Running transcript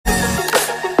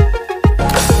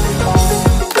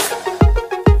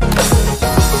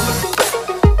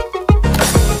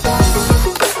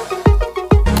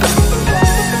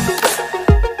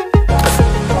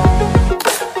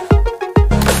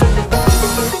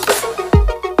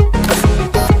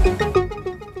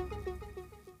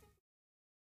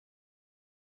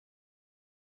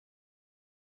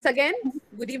again,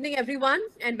 good evening, everyone,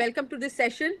 and welcome to this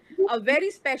session, a very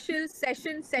special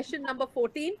session number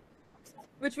 14,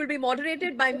 which will be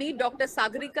moderated by me, Dr.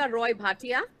 Sagarika Roy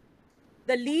Bhatia,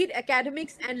 the lead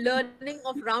academics and learning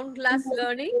of Round Glass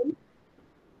Learning,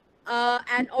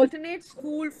 an alternate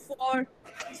school for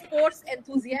sports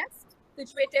enthusiasts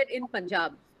situated in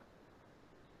Punjab.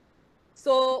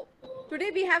 So today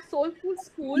we have Soulful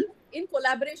School in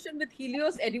collaboration with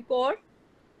Helios Educor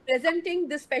presenting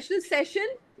this special session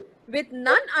with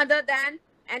none other than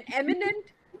an eminent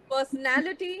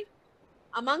personality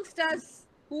amongst us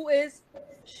who is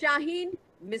Shaheen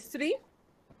Mistry,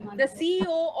 the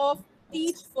CEO of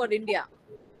Teach for India.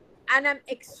 And I'm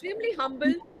extremely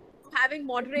humbled having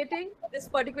moderating this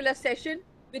particular session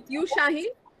with you, Shaheen.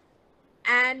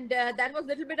 And that was a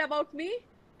little bit about me.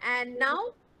 And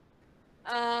now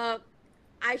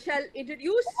I shall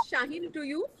introduce Shaheen to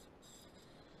you.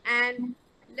 And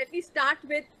let me start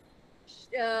with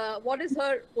what is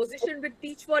her position with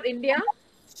Teach for India.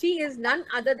 She is none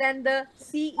other than the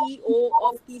CEO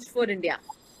of Teach for India.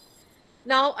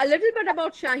 Now, a little bit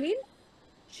about Shaheen.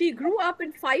 She grew up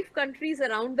in 5 countries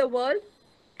around the world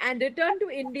and returned to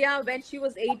India when she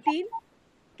was 18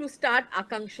 to start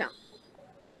Akanksha.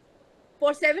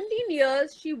 For 17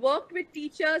 years, she worked with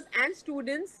teachers and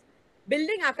students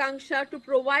building Akanksha to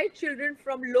provide children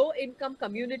from low-income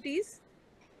communities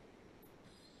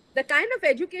the kind of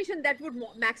education that would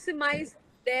maximize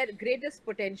their greatest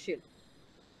potential.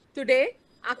 Today,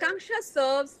 Akanksha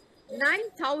serves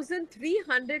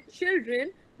 9,300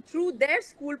 children through their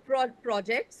school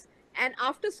projects and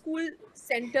after-school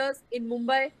centers in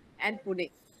Mumbai and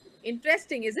Pune.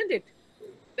 Interesting, isn't it?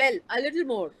 Well, a little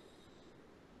more.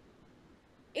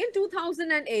 In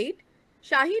 2008,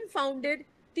 Shaheen founded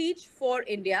Teach for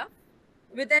India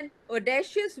with an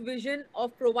audacious vision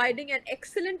of providing an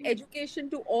excellent education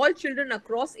to all children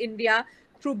across India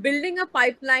through building a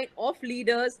pipeline of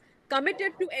leaders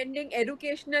committed to ending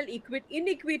educational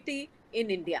inequity in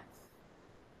India.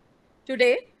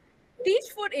 Today,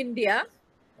 Teach for India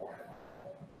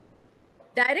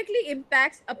directly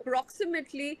impacts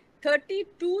approximately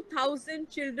 32,000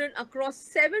 children across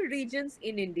 7 regions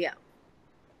in India.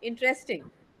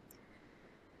 Interesting.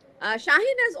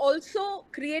 Shaheen has also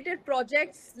created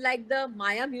projects like the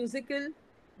Maya Musical,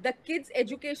 the Kids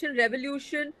Education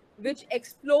Revolution, which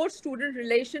explores student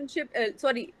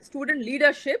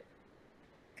leadership,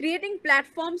 creating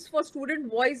platforms for student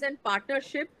voice and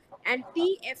partnership, and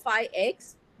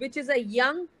TFIX, which is a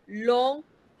year-long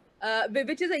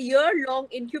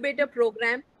incubator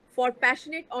program for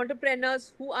passionate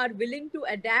entrepreneurs who are willing to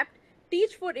adapt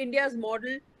Teach for India's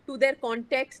model to their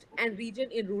context and region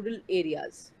in rural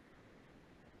areas.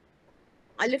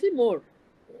 A little more.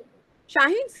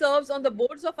 Shaheen serves on the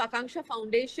boards of Akanksha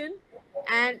Foundation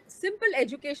and Simple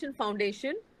Education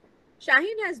Foundation.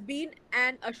 Shaheen has been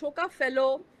an Ashoka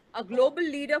Fellow, a global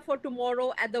leader for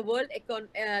tomorrow at the World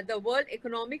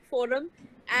Economic Forum,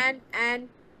 and an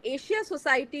Asia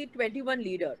Society 21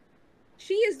 leader.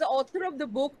 She is the author of the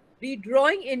book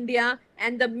Redrawing India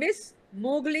and the Miss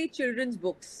Mowgli children's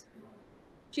books.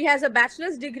 She has a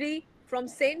bachelor's degree from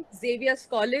St. Xavier's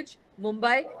College,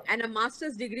 Mumbai, and a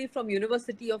master's degree from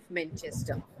University of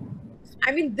Manchester.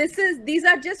 I mean, these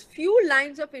are just few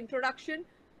lines of introduction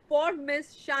for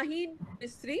Miss Shaheen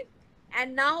Mistry.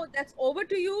 And now that's over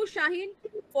to you, Shaheen,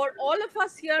 for all of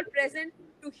us here present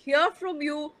to hear from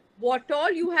you what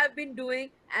all you have been doing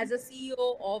as a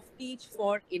CEO of Teach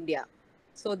for India.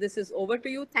 So this is over to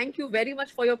you. Thank you very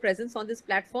much for your presence on this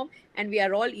platform. And we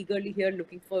are all eagerly here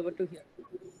looking forward to hear.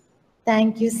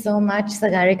 Thank you so much,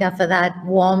 Sagarika, for that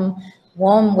warm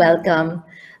welcome,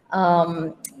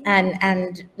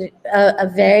 and a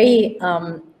very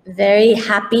very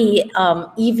happy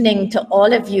evening to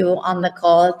all of you on the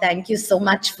call. Thank you so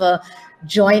much for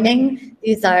joining.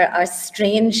 These are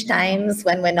strange times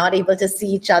when we're not able to see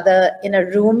each other in a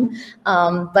room,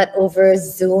 but over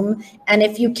Zoom. And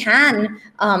if you can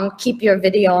keep your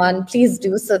video on, please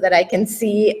do, so that I can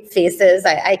see faces.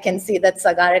 I can see that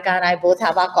Sagarika and I both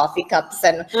have our coffee cups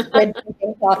and we're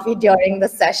drinking coffee during the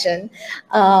session.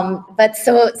 But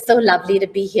so lovely to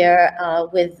be here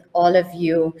with all of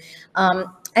you.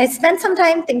 I spent some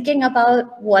time thinking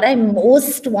about what I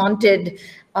most wanted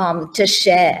to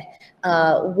share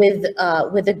with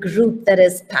a group that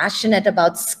is passionate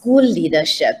about school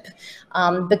leadership.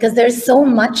 because there's so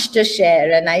much to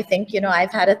share. And I think,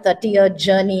 I've had a 30-year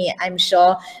journey. I'm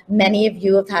sure many of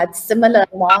you have had similar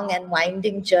long and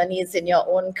winding journeys in your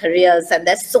own careers, and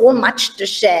there's so much to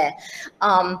share.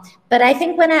 But I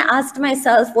think when I asked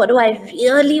myself, what do I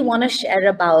really want to share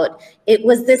about, it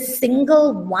was this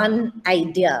single one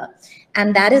idea.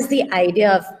 And that is the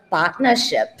idea of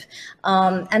partnership.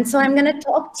 And so I'm going to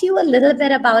talk to you a little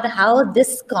bit about how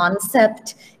this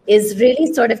concept is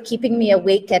really sort of keeping me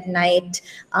awake at night,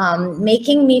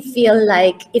 making me feel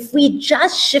like if we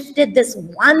just shifted this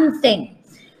one thing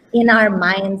in our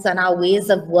minds and our ways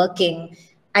of working,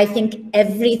 I think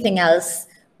everything else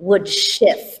would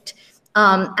shift.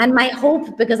 And my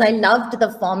hope, because I loved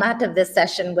the format of this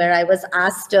session where I was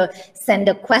asked to send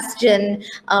a question,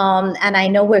 and I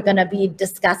know we're going to be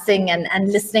discussing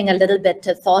and listening a little bit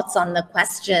to thoughts on the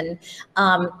question.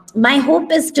 My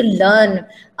hope is to learn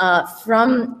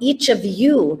from each of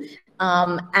you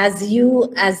as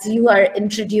you are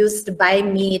introduced by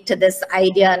me to this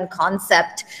idea and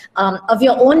concept of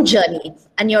your own journey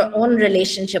and your own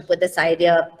relationship with this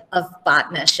idea of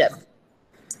partnership.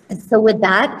 So with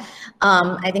that,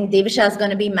 I think Devisha is going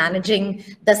to be managing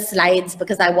the slides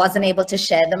because I wasn't able to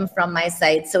share them from my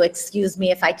side. So excuse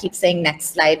me if I keep saying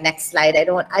next slide, next slide.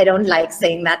 I don't like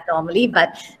saying that normally,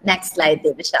 but next slide,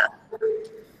 Devisha.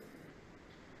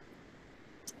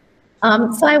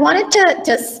 So I wanted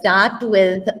to start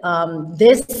with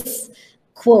this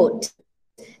quote.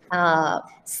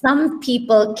 Some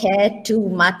people care too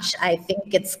much. I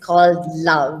think it's called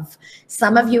love.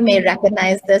 Some of you may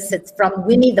recognize this. It's from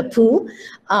Winnie the Pooh,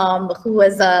 who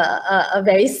was a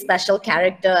very special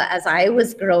character as I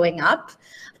was growing up.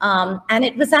 And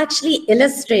it was actually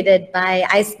illustrated by,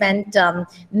 I spent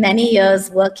many years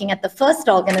working at the first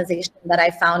organization that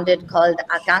I founded called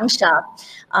Akanksha.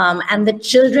 And the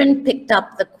children picked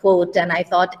up the quote and I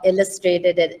thought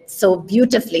illustrated it so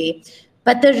beautifully.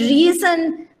 But the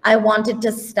reason I wanted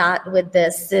to start with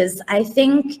this is I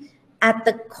think at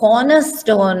the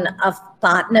cornerstone of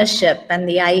partnership and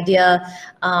the idea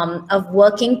of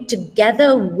working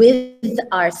together with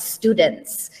our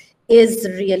students is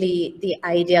really the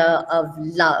idea of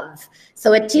love.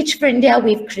 So at Teach for India,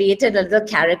 we've created a little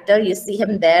character. You see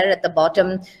him there at the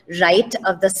bottom right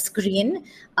of the screen.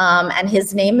 And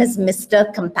his name is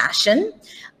Mr. Compassion.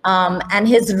 And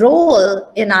his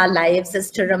role in our lives is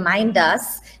to remind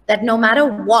us that no matter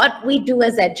what we do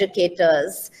as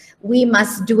educators, we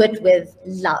must do it with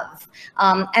love,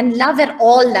 and love at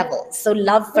all levels. So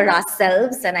love for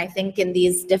ourselves. And I think in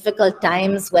these difficult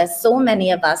times where so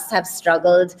many of us have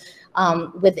struggled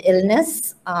with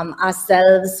illness,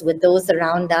 ourselves, with those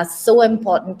around us, so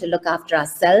important to look after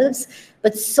ourselves,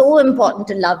 but so important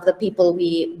to love the people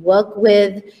we work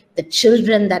with, the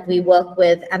children that we work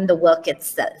with, and the work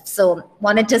itself. So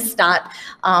wanted to start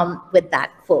with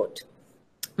that quote.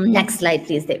 Next slide,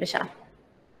 please, Devisha.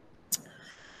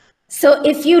 So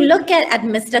if you look at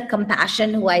Mr.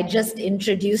 Compassion, who I just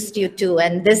introduced you to,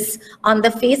 and this on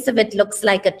the face of it looks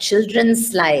like a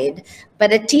children's slide,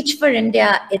 but at Teach for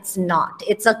India, it's not.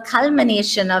 It's a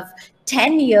culmination of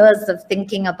 10 years of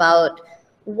thinking about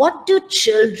what do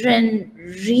children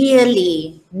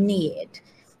really need?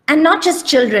 And not just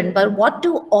children, but what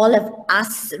do all of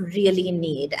us really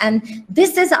need? And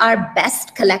this is our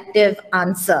best collective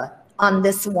answer on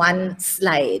this one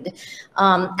slide.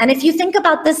 And if you think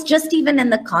about this, just even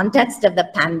in the context of the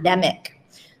pandemic,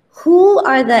 who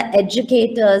are the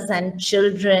educators and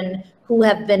children who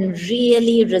have been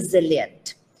really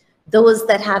resilient? Those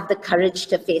that have the courage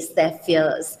to face their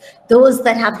fears, those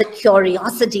that have the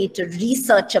curiosity to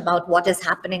research about what is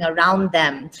happening around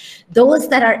them, those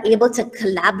that are able to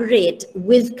collaborate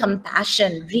with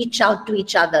compassion, reach out to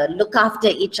each other, look after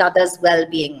each other's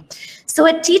well-being. So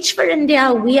at Teach for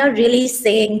India, we are really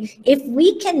saying, if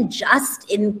we can just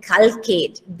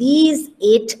inculcate these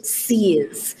 8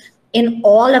 C's in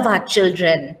all of our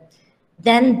children,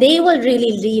 then they will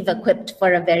really leave equipped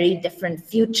for a very different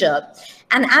future.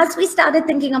 And as we started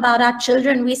thinking about our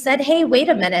children, we said, hey, wait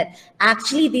a minute,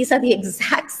 actually, these are the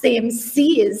exact same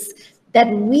C's that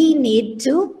we need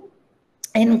to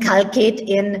inculcate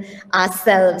in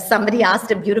ourselves. Somebody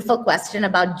asked a beautiful question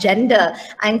about gender.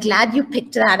 I'm glad you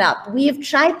picked that up. We have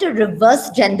tried to reverse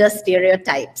gender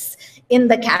stereotypes in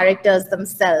the characters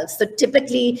themselves. So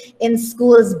typically in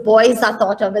schools, boys are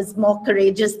thought of as more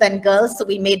courageous than girls. So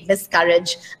we made Miss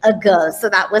Courage a girl. So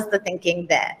that was the thinking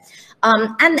there.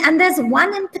 And there's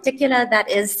one in particular that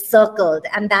is circled,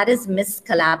 and that is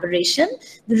miscollaboration.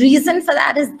 The reason for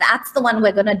that is that's the one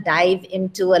we're going to dive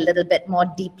into a little bit more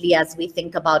deeply as we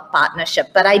think about partnership.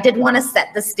 But I did want to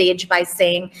set the stage by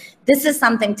saying this is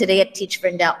something today at Teach for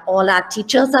India all our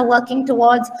teachers are working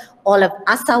towards, all of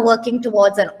us are working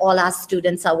towards, and all our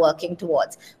students are working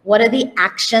towards. What are the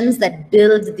actions that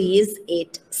build these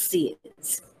 8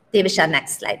 C's? Devisha,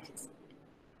 next slide, please.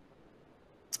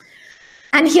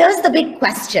 And here's the big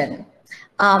question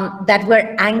that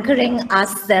we're anchoring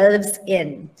ourselves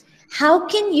in. How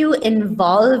can you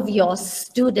involve your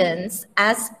students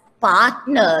as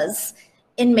partners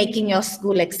in making your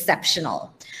school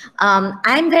exceptional?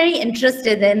 I'm very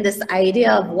interested in this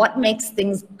idea of what makes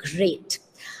things great.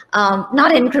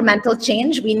 Not incremental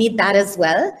change, we need that as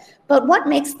well, but what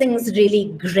makes things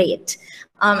really great?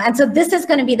 And so this is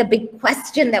going to be the big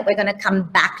question that we're going to come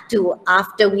back to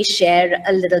after we share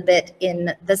a little bit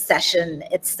in the session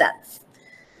itself.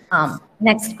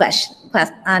 Next question,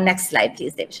 next slide,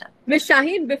 please, Devisha. Ms.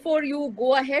 Shaheen, before you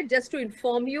go ahead, just to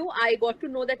inform you, I got to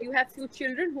know that you have few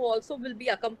children who also will be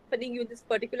accompanying you in this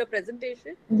particular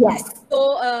presentation. Yes.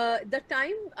 So the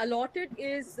time allotted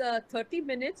is 30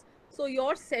 minutes. So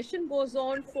your session goes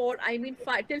on for,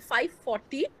 till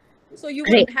 5:40. So you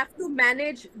will have to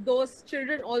manage those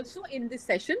children also in this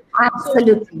session.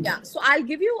 Absolutely. So, yeah. So I'll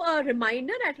give you a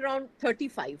reminder at around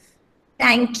 35.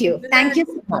 Thank you. Thank you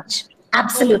so much.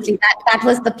 Absolutely. That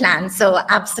was the plan. So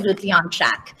absolutely on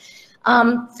track.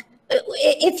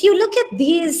 If you look at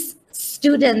these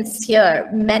students here,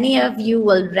 many of you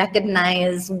will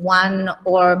recognize one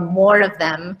or more of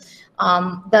them.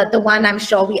 The one I'm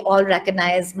sure we all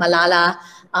recognize, Malala,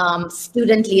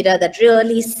 student leader that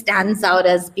really stands out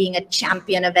as being a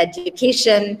champion of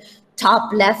education.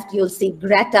 Top left, you'll see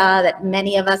Greta, that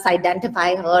many of us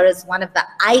identify her as one of the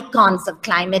icons of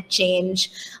climate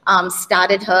change.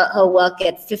 Started her work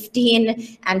at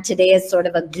 15 and today is sort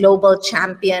of a global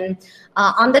champion.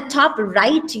 On the top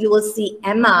right, you will see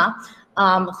Emma,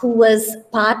 who was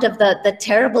part of the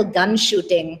terrible gun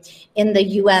shooting in the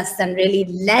US and really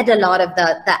led a lot of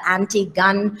the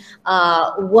anti-gun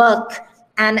work.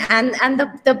 And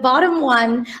the bottom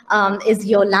one is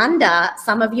Yolanda.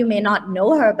 Some of you may not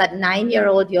know her, but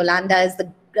 9-year-old Yolanda is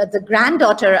the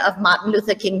granddaughter of Martin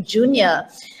Luther King Jr.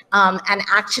 And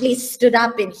actually stood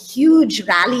up in huge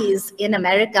rallies in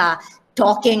America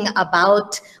talking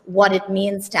about what it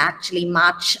means to actually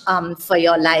march for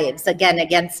your lives, again,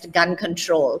 against gun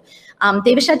control.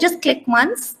 Devisha, just click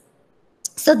once.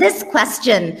 So this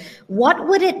question, what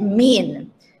would it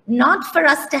mean? Not for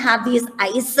us to have these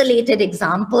isolated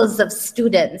examples of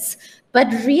students, but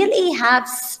really have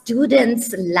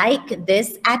students like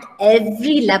this at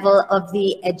every level of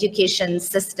the education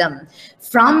system,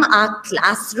 from our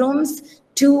classrooms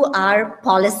to our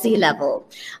policy level.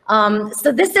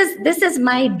 So this is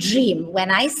my dream.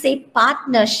 When I say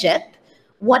partnership,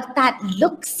 what that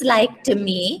looks like to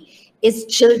me is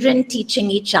children teaching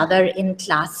each other in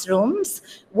classrooms.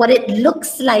 What it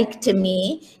looks like to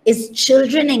me is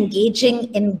children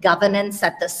engaging in governance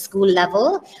at the school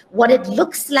level. What it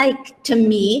looks like to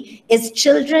me is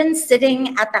children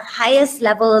sitting at the highest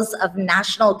levels of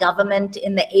national government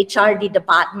in the HRD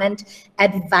department,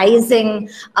 advising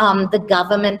the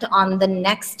government on the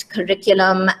next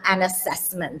curriculum and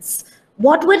assessments.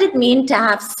 What would it mean to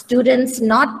have students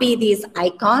not be these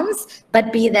icons,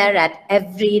 but be there at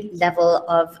every level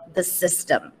of the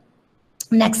system?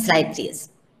 Next slide, please.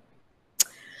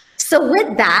 So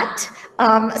with that,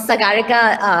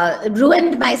 Sagarika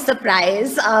ruined my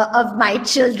surprise of my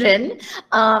children.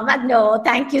 No,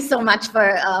 thank you so much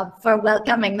for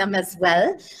welcoming them as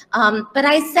well. But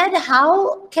I said,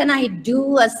 how can I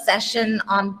do a session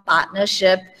on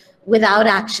partnership without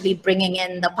actually bringing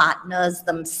in the partners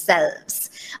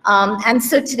themselves? And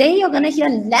so today you're going to hear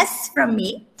less from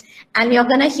me, and you're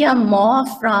going to hear more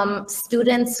from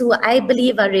students who I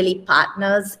believe are really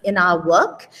partners in our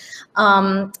work.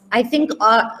 I think,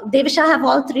 Devisha, have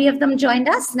all 3 of them joined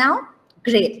us now?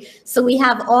 Great. So we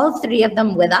have all 3 of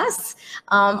them with us.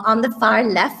 On the far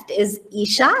left is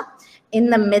Isha. In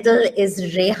the middle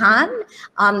is Rehan.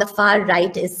 On the far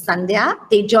right is Sandhya.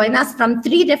 They join us from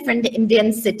 3 different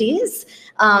Indian cities.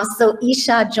 So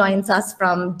Isha joins us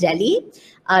from Delhi.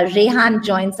 Rehan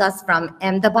joins us from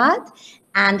Ahmedabad.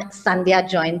 And Sandhya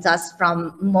joins us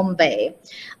from Mumbai.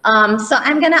 So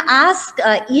I'm going to ask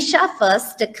Isha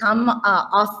first to come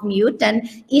off mute. And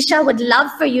Isha, would love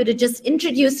for you to just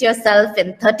introduce yourself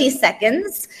in 30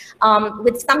 seconds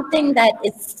with something that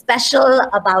is special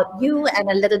about you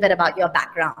and a little bit about your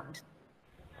background.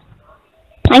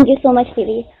 Thank you so much,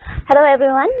 Didi. Hello,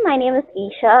 everyone. My name is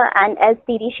Isha, and as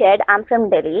Didi shared, I'm from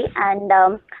Delhi, and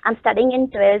I'm studying in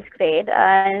 12th grade.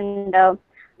 And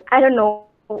I don't know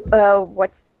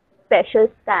what special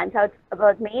stands out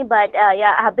about me, but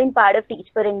yeah, I have been part of Teach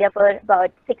for India for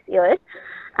about 6 years,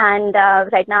 and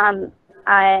right now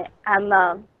I am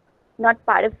not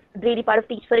part of really part of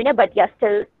Teach for India, but yeah,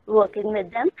 still working with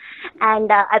them.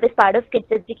 And I was part of Kids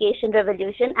Education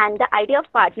Revolution, and the idea of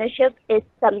partnership is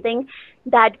something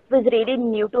that was really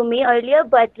new to me earlier,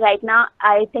 but right now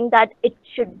I think that it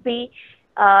should be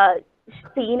uh,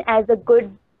 seen as a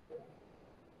good.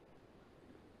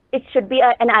 It should be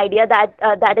an idea that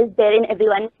that is there in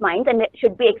everyone's minds, and it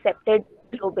should be accepted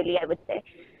globally, I would say.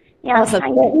 Yeah, Awesome.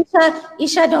 thank So you.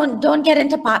 Isha, don't get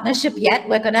into partnership yet.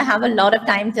 We're going to have a lot of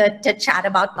time to chat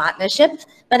about partnership,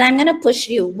 but I'm going to push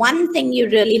you. One thing you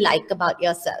really like about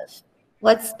yourself.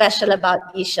 What's special about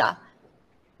Isha?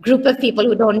 Group of people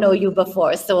who don't know you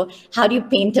before. So how do you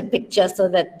paint a picture so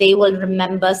that they will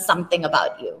remember something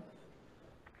about you?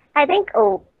 I think,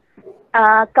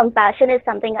 compassion is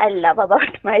something I love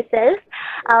about myself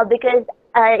because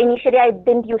initially I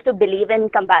didn't used to believe in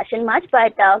compassion much,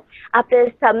 but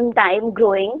after some time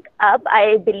growing up,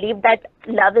 I believe that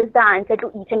love is the answer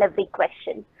to each and every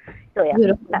question. So yeah,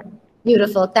 Beautiful.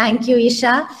 Beautiful. Thank you,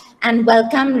 Isha. And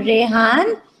welcome,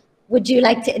 Rehan. Would you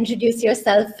like to introduce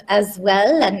yourself as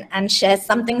well and share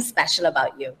something special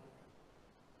about you?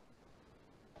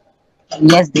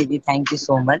 Yes, Didi, thank you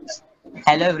so much.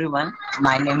 Hello, everyone.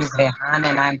 My name is Rehan,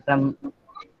 and I'm from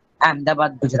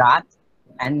Ahmedabad, Gujarat.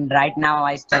 And right now,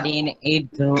 I study in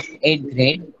eighth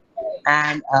grade,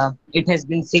 and it has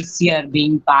been 6 years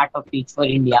being part of Teach for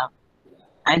India.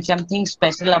 And something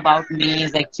special about me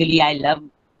is actually I love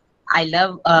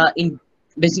in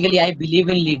basically I believe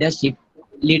in leadership.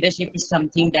 Leadership is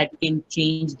something that can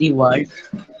change the world,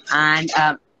 and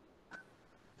I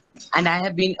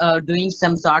have been doing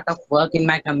some sort of work in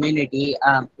my community,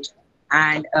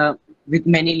 and with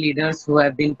many leaders who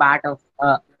have been part of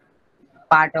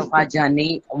our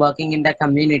journey, working in the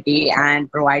community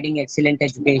and providing excellent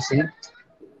education.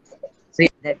 So yeah,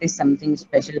 that is something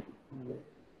special.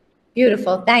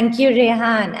 Beautiful. Thank you,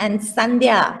 Rehan. And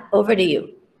Sandhya, over to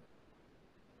you.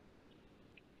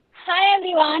 Hi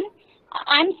everyone,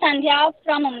 I'm Sandhya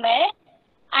from Mumbai.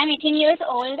 I'm 18 years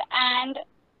old, and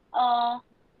uh,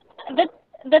 the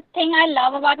the thing I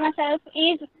love about myself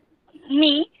is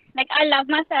me. Like I love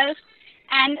myself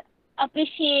and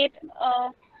appreciate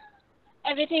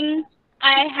everything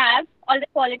I have, all the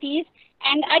qualities,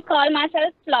 and I call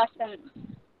myself Blossom.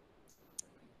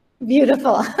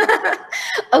 Beautiful.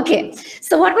 Okay,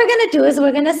 so what we're going to do is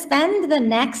we're going to spend the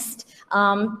next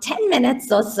 10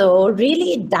 minutes or so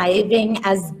really diving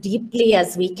as deeply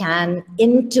as we can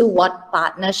into what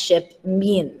partnership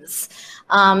means.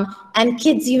 And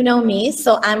kids, you know me,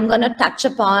 so I'm going to touch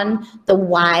upon the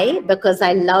why because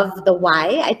I love the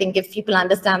why. I think if people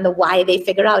understand the why, they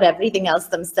figure out everything else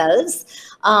themselves.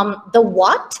 The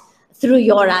what, through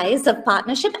your eyes of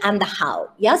partnership, and the how.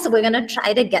 Yeah, so we're going to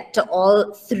try to get to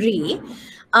all three.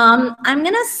 I'm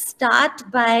going to start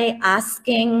by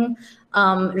asking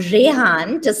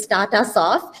Rehan to start us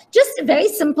off. Just a very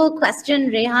simple question,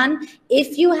 Rehan.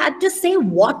 If you had to say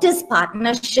what is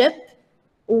partnership,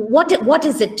 what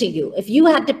is it to you? If you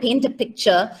had to paint a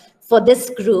picture for this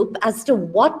group as to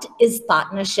what is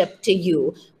partnership to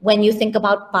you when you think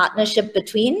about partnership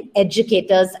between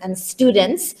educators and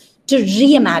students to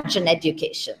reimagine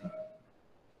education?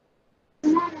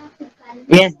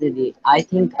 Yes, Didi. I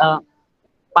think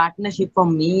partnership for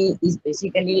me is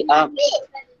basically.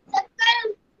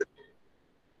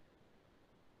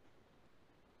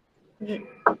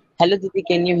 Hello, Didi.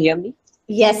 Can you hear me?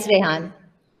 Yes, Rehan.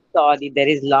 Sorry, there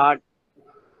is lot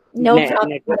No problem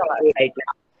network at all. issue right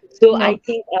now. So No. I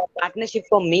think partnership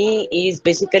for me is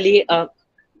basically an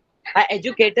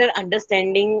educator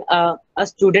understanding a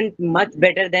student much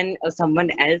better than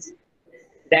someone else,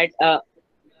 that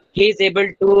he is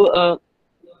able to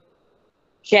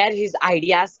share his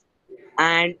ideas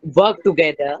and work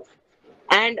together.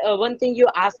 And one thing you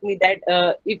asked me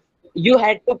that if you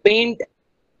had to paint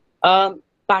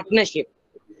partnership,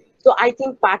 so I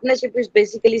think partnership is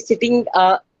basically sitting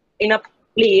in a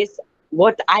place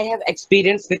what I have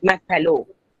experienced with my fellow,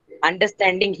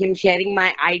 understanding him, sharing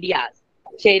my ideas,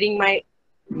 sharing my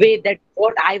way that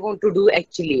what I want to do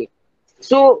actually.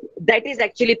 So that is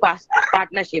actually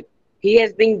partnership. He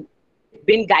has been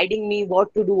guiding me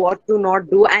what to do, what to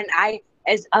not do, and I,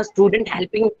 as a student,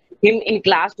 helping him in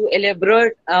class to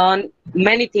elaborate on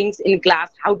many things in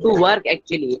class, how to work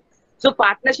actually. So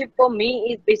partnership for me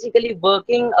is basically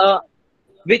working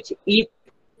which each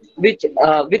with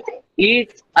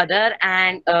each other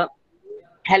and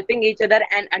helping each other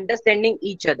and understanding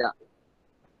each other.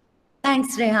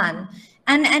 Thanks, Rehan.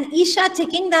 And Isha,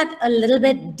 taking that a little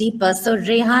bit deeper. So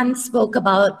Rehan spoke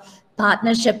about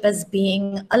partnership as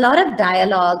being a lot of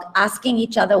dialogue, asking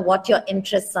each other what your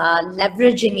interests are,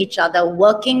 leveraging each other,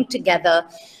 working together.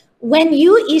 When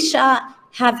you, Isha,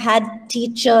 have had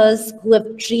teachers who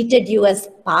have treated you as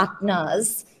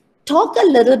partners, talk a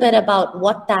little bit about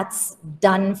what that's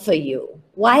done for you.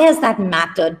 Why has that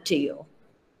mattered to you?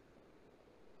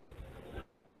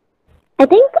 I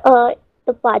think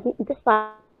this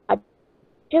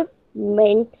partnership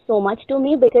meant so much to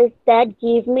me because that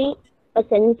gave me a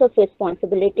sense of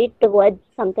responsibility towards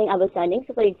something I was learning.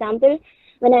 So, for example,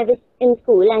 when I was in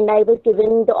school and I was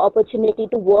given the opportunity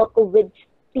to work with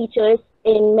teachers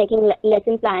in making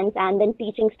lesson plans and then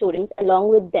teaching students along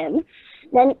with them,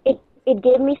 then it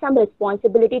gave me some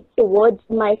responsibility towards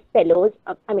my fellows,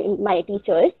 my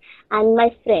teachers and my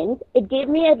friends. It gave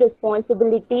me a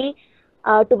responsibility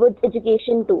towards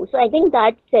education too. So I think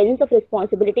that sense of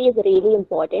responsibility is really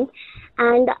important.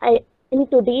 And in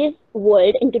today's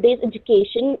world, in today's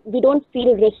education, we don't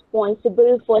feel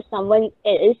responsible for someone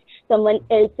else's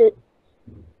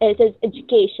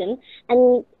education.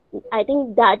 And I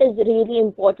think that is really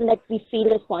important that we feel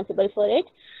responsible for it.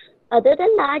 Other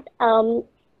than that,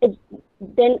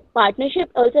 then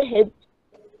partnership also helps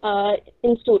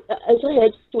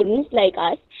students like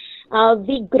us.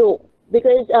 We grow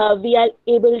because we are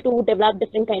able to develop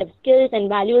different kind of skills and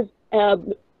values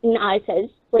in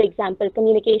ourselves. For example,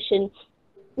 communication,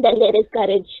 then there is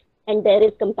courage, and there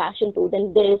is compassion too,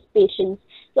 then there is patience.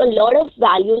 So a lot of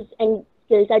values and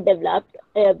skills are developed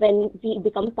when we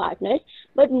become partners.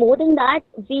 But more than that,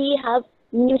 we have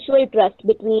mutual trust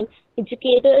between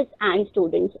educators and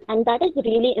students, and that is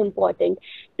really important.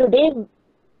 Today,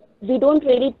 we don't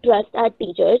really trust our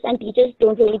teachers, and teachers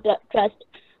don't really trust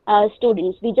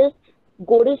students. We just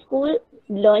go to school,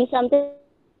 learn something,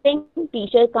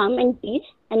 teacher come and teach,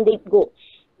 and they go.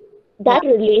 That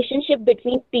relationship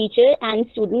between teacher and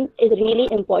student is really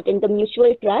important. The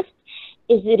mutual trust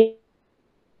is really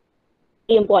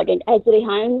important. As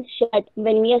Rehan shared,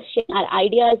 when we are sharing our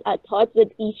ideas, our thoughts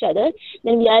with each other,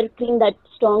 then we are creating that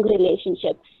strong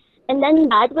relationship. And then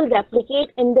that will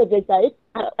replicate in the results,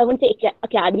 I won't say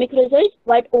academic results,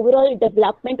 but overall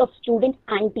development of student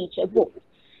and teacher both.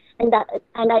 And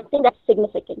I think that's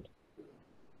significant.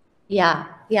 Yeah,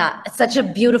 it's such a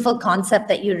beautiful concept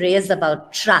that you raise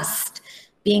about trust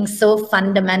being so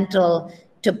fundamental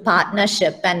to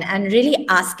partnership and really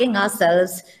asking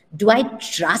ourselves, do I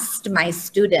trust my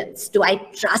students? Do I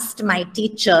trust my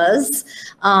teachers?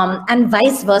 And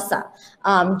vice versa.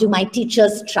 Do my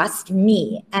teachers trust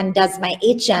me? And does my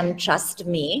HM trust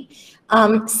me?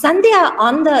 Sandhya,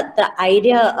 on the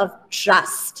idea of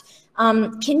trust,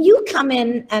 can you come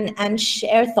in and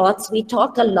share thoughts? We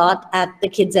talk a lot at the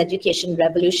Kids Education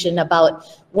Revolution about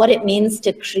what it means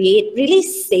to create really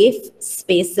safe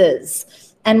spaces.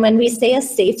 And when we say a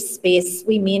safe space,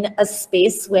 we mean a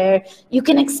space where you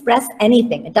can express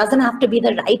anything. It doesn't have to be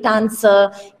the right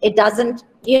answer. It doesn't,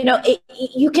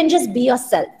 you can just be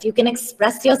yourself. You can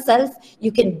express yourself.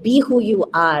 You can be who you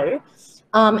are.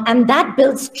 And that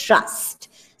builds trust.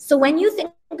 So when you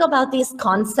think about these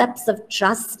concepts of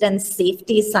trust and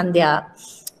safety, Sandhya,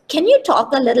 can you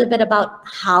talk a little bit about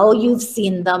how you've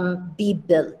seen them be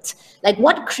built? Like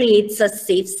what creates a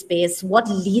safe space? What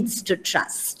leads to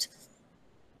trust?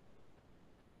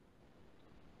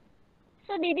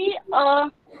 So, Didi,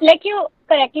 like you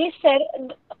correctly said,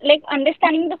 like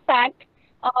understanding the fact,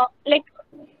 like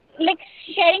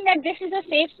sharing that this is a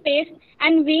safe space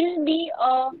and we'll be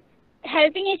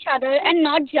helping each other and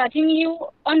not judging you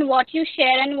on what you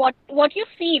share and what you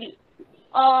feel.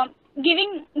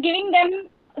 Giving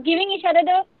each other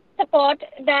the support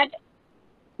that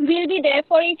we'll be there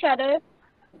for each other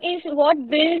is what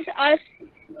builds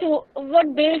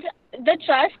the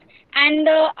trust and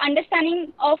the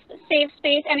understanding of safe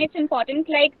space. And it's important,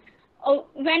 like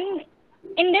when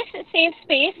in this safe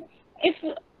space,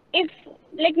 if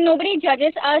like nobody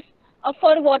judges us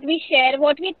for what we share,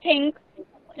 what we think,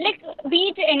 like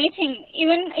be it anything,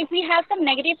 even if we have some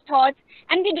negative thoughts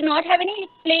and we do not have any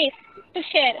place to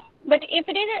share, but if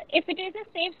it is a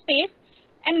safe space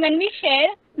and when we share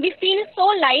we feel so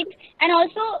light, and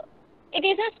also it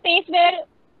is a space where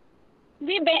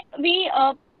we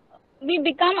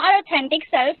become our authentic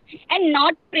self and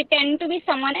not pretend to be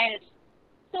someone else.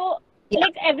 So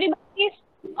like everybody is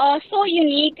so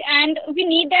unique, and we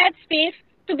need that space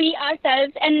to be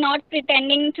ourselves and not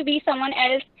pretending to be someone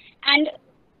else, and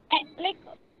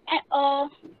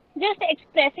just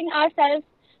expressing ourselves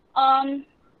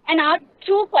and our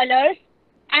true colors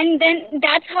and then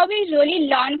that's how we really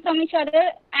learn from each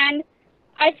other. And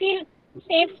I feel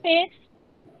safe space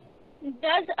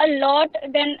does a lot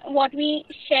than what we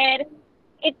share.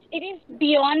 It is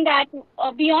beyond that,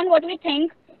 beyond what we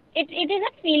think. It is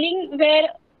a feeling where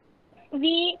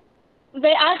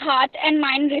our heart and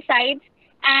mind resides,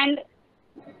 and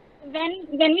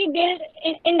when we build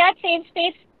in that safe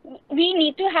space, we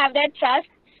need to have that trust,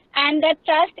 and that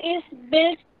trust is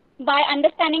built by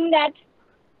understanding that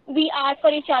we are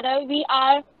for each other, we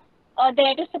are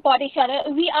there to support each other,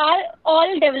 we are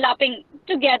all developing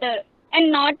together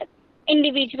and not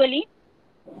individually.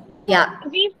 Yeah.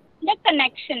 We the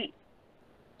connection.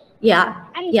 Yeah.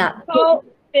 And Yeah. so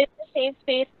there's a safe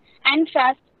space and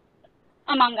trust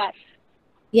among us.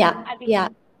 Yeah. Yeah.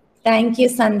 Thank you,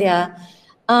 Sandhya.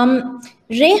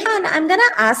 Rehan, I'm going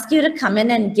to ask you to come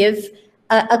in and give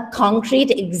a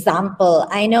concrete example.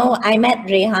 I know I met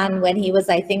Rehan when he was,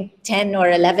 I think, 10 or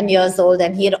 11 years old,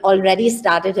 and he had already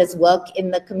started his work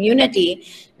in the community.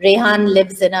 Rehan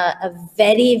lives in a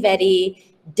very, very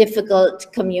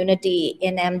difficult community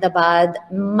in Ahmedabad,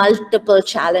 multiple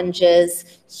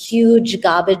challenges, huge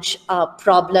garbage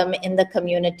problem in the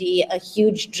community, a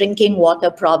huge drinking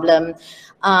water problem.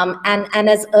 And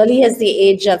as early as the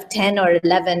age of 10 or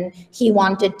 11, he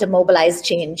wanted to mobilize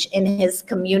change in his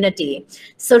community.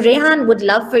 So Rehan, would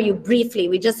love for you briefly,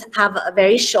 we just have a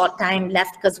very short time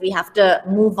left because we have to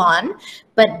move on,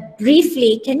 but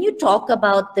briefly, can you talk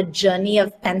about the journey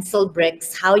of Pencil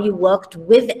Bricks, how you worked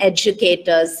with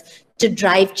educators to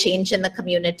drive change in the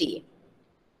community?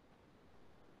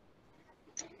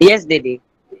 Yes, Didi.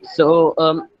 So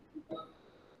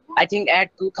I think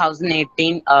at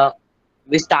 2018,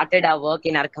 we started our work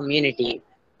in our community.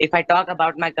 If I talk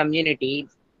about my community,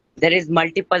 there is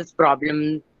multiple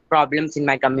problems in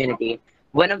my community.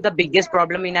 One of the biggest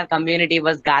problem in our community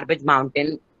was garbage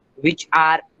mountain, which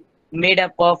are made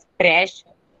up of trash,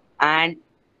 and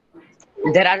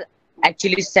there are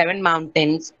actually 7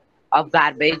 mountains of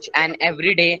garbage, and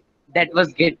every day that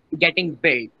was getting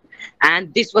built,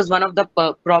 and this was one of the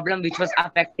problem which was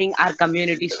affecting our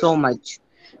community so much.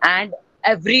 And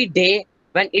every day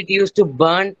when it used to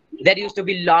burn, there used to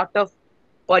be lot of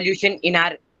pollution in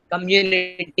our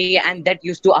community, and that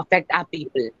used to affect our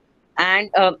people. And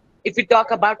if we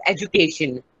talk about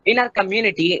education in our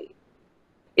community,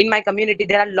 in my community,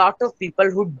 there are a lot of people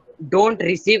who don't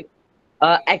receive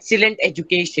excellent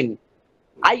education.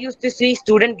 I used to see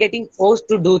students getting forced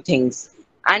to do things,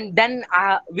 and then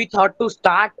we thought to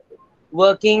start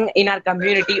working in our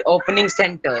community, opening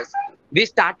centers. We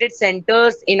started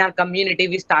centers in our community.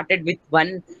 We started with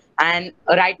one, and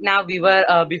right now we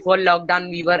were before lockdown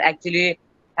we were actually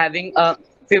having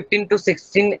 15 to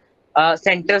 16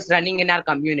 centers running in our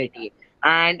community,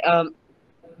 and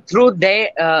through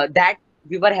that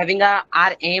we were having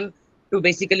our aim to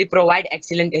basically provide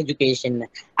excellent education,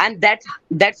 and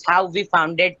that's how we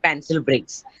founded Pencil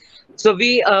Bricks. So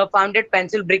we founded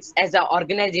Pencil Bricks as an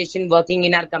organization working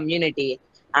in our community,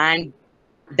 and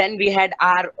then we had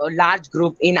our large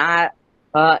group in our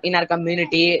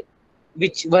community,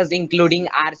 which was including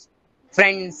our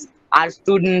friends, our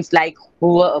students, like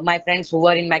who were my friends who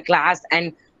were in my class,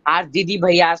 and our didi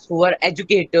bhaiyas who were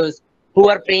educators, who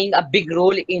are playing a big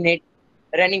role in it,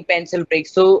 running Pencil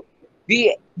Bricks. So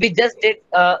we just did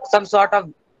some sort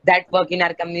of that work in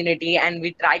our community, and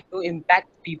we tried to impact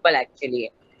people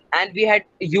actually. And we had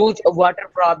huge water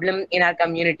problem in our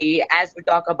community. As we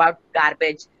talk about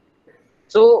garbage,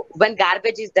 so when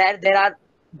garbage is there, there are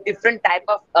different type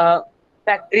of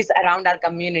factories around our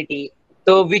community,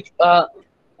 so which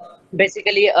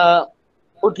basically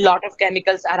put lot of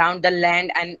chemicals around the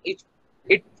land, and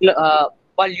it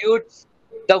pollutes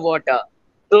the water.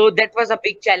 So that was a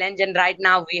big challenge, and right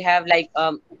now we have like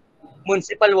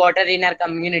municipal water in our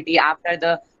community after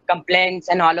the complaints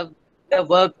and all of the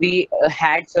work we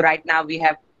had. So right now we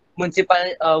have municipal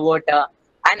water.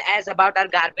 And as about our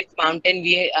garbage mountain,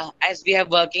 we as we have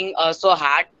working so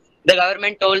hard, the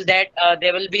government told that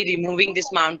they will be removing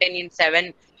this mountain in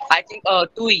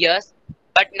 2 years.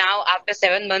 But now after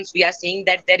 7 months, we are seeing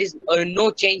that there is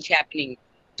no change happening.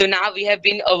 So now we have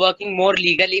been working more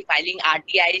legally, filing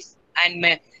RTIs,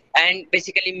 and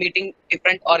basically meeting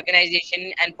different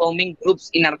organizations and forming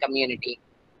groups in our community.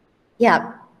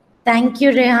 Yeah. Thank you,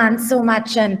 Rehan, so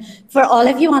much. And for all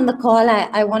of you on the call,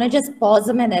 I want to just pause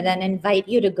a minute and invite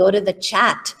you to go to the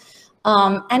chat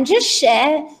and just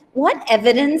share what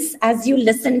evidence, as you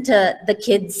listen to the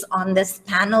kids on this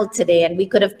panel today, and we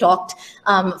could have talked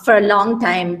for a long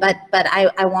time, but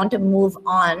I want to move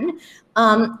on.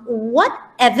 What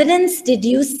evidence did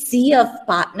you see of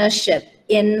partnership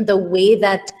in the way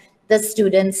that the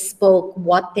students spoke,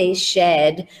 what they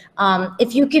shared.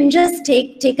 If you can just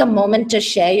take a moment to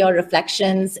share your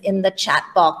reflections in the chat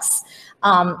box,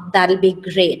 that'll be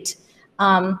great.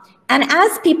 And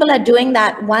as people are doing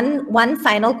that, one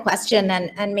final question,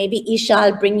 and maybe Isha,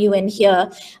 I'll bring you in here.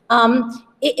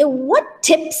 What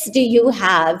tips do you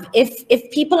have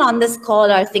if people on this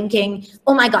call are thinking,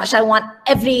 oh my gosh, I want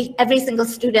every single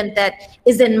student that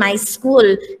is in my school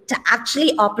to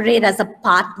actually operate as a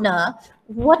partner?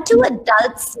 What do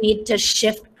adults need to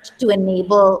shift to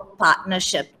enable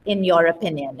partnership, in your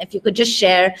opinion? If you could just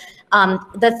share,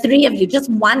 the three of you, just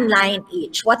one line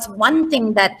each. What's one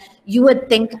thing that you would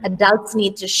think adults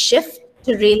need to shift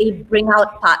to really bring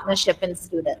out partnership in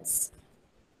students?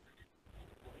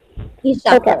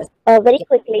 Isha, Okay, first. very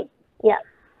quickly. Yeah.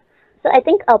 So I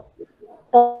think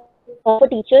for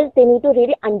teachers, they need to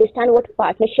really understand what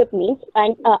partnership means,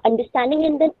 and understanding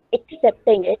and then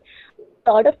accepting it.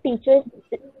 A lot of teachers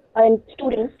and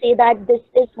students say that this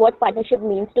is what partnership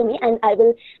means to me, and I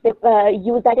will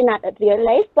use that in real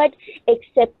life. But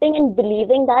accepting and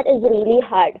believing that is really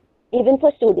hard, even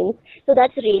for students. So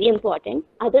that's really important.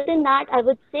 Other than that, I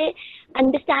would say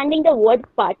understanding the word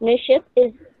partnership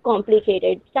is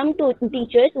complicated. Some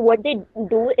teachers, what they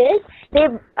do is they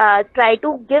try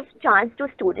to give chance to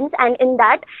students, and in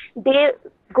that they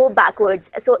go backwards.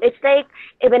 So it's like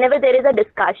whenever there is a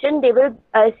discussion, they will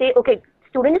say, okay,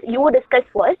 students, you discuss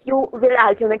first, you will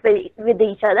argument with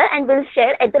each other, and will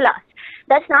share at the last.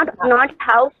 That's not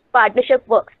how partnership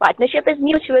works. Partnership is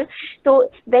mutual. So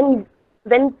when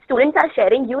students are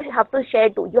sharing, you have to share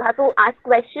too. You have to ask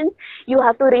questions. You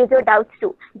have to raise your doubts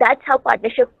too. That's how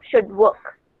partnership should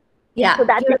work. Yeah. So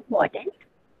that's important.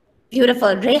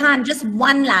 Beautiful. Rehan, just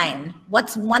one line.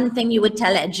 What's one thing you would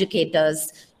tell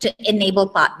educators to enable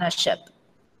partnership?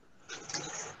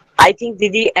 I think,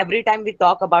 Didi, every time we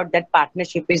talk about that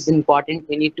partnership is important,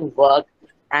 we need to work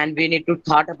and we need to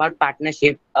thought about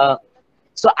partnership.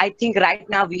 So I think right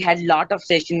now we had a lot of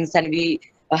sessions and we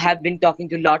have been talking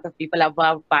to a lot of people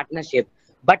about partnership.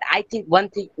 But I think one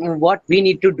thing, what we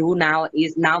need to do now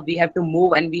is now we have to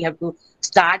move and we have to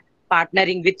start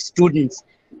partnering with students.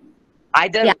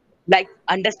 Either like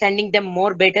understanding them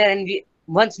more better, and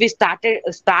once we start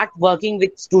working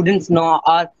with students now,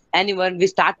 or anyone we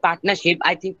start partnership,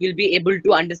 I think we'll be able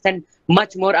to understand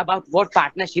much more about what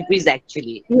partnership is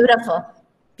actually. Beautiful.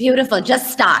 Beautiful.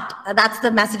 Just start. That's the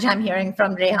message I'm hearing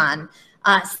from Rehan.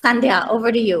 Sandhya,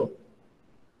 over to you.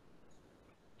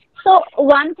 So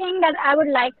one thing that I would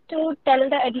like to tell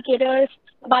the educators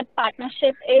about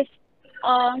partnership is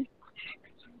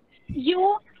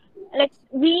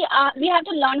we have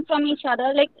to learn from each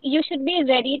other. Like, you should be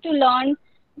ready to learn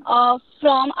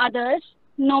from others,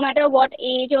 no matter what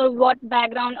age or what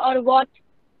background or what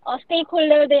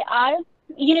stakeholder they are.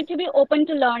 You need to be open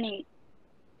to learning.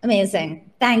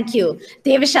 Amazing. Thank you.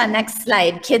 Devisha, next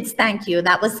slide. Kids, thank you.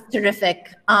 That was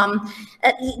terrific.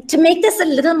 To make this a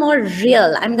little more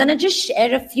real, I'm going to just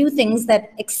share a few things,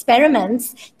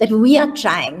 experiments that we are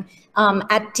trying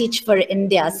at Teach for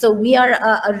India. So we are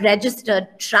a registered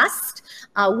trust.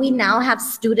 We now have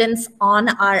students on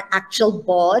our actual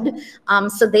board.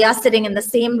 So they are sitting in the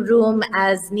same room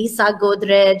as Nisa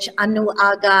Godrej, Anu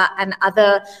Aga, and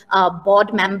other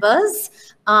board members.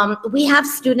 We have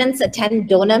students attend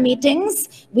donor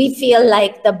meetings. We feel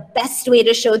like the best way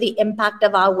to show the impact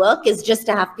of our work is just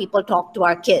to have people talk to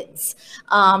our kids.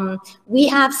 We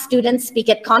have students speak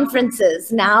at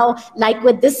conferences. Now, like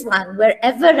with this one,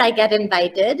 wherever I get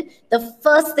invited, the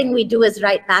first thing we do is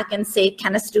write back and say,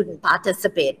 can a student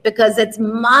participate? Because it's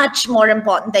much more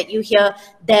important that you hear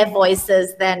their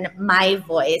voices than my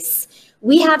voice.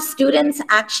 We have students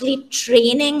actually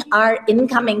training our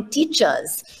incoming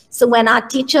teachers. So when our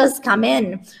teachers come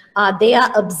in, they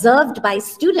are observed by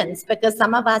students, because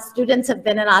some of our students have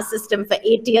been in our system for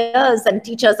 8 years and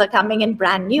teachers are coming in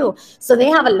brand new. So they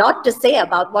have a lot to say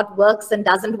about what works and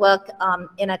doesn't work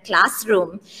in a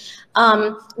classroom.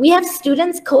 We have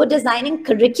students co-designing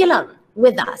curriculum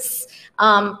with us,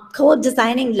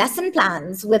 co-designing lesson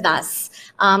plans with us,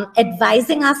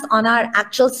 advising us on our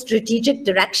actual strategic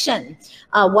direction,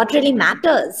 what really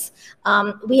matters.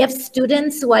 We have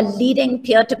students who are leading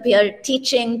peer-to-peer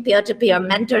teaching, peer-to-peer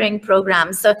mentoring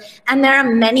programs. So, and there are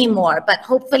many more, but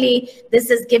hopefully this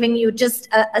is giving you just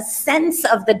a sense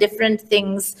of the different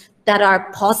things that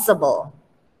are possible.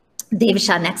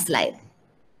 Devisha, next slide.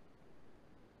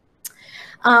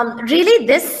 Really,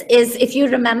 this is, if you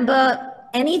remember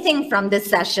anything from this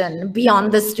session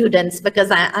beyond the students, because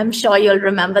I'm sure you'll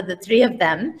remember the three of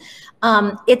them,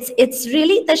 it's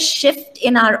really the shift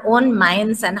in our own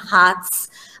minds and hearts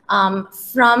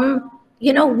from,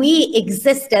 we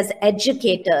exist as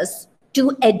educators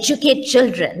to educate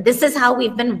children. This is how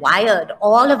we've been wired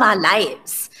all of our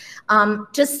lives.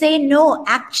 To say, no,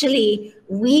 actually,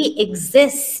 we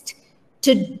exist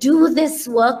to do this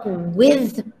work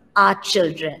with our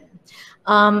children.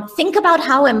 Think about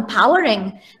how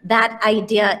empowering that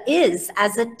idea is.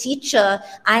 As a teacher,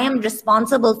 I am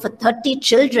responsible for 30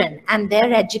 children and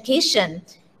their education.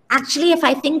 Actually, if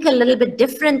I think a little bit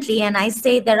differently and I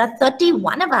say there are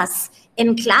 31 of us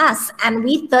in class and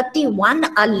we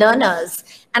 31 are learners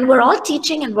and we're all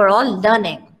teaching and we're all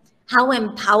learning, how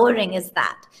empowering is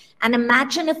that? And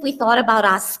imagine if we thought about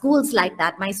our schools like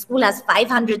that. My school has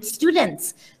 500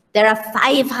 students. There are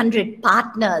 500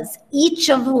 partners, each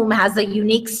of whom has a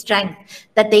unique strength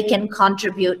that they can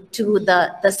contribute to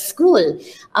the school.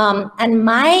 And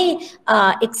my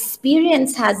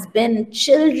experience has been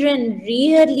children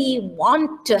really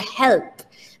want to help.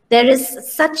 There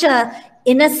is such a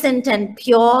innocent and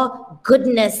pure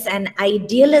goodness and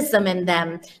idealism in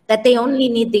them that they only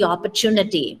need the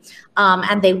opportunity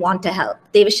and they want to help.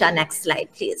 Devisha, next slide,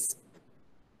 please.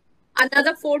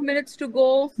 Another 4 minutes to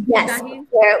go. Yes, Shaheen.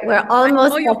 we're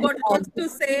almost. Oh, you've got lots to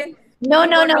say. No.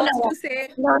 To say.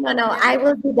 No. I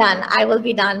will be done. I will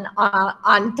be done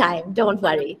on time. Don't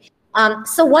worry.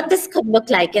 So what this could look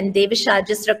like, and Devisha, I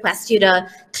just request you to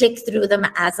click through them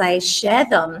as I share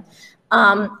them.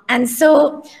 And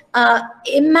so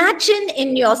imagine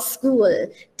in your school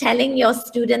telling your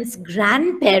students'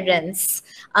 grandparents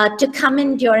to come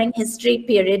in during history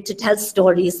period to tell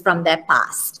stories from their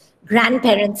past.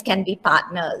 Grandparents can be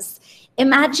partners.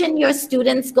 Imagine your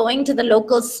students going to the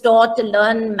local store to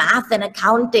learn math and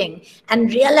accounting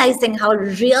and realizing how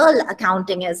real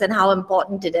accounting is and how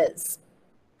important it is.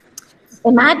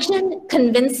 Imagine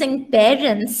convincing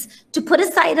parents to put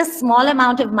aside a small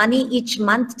amount of money each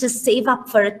month to save up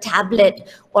for a tablet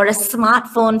or a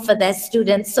smartphone for their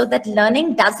students so that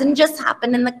learning doesn't just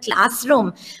happen in the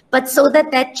classroom, but so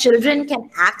that their children can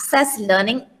access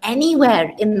learning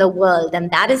anywhere in the world.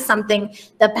 And that is something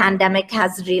the pandemic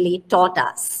has really taught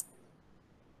us.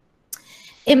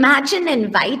 Imagine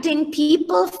inviting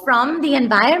people from the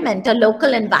environment, a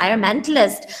local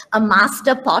environmentalist, a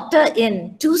master potter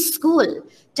to school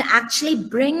to actually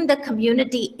bring the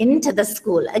community into the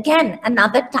school. Again,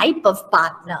 another type of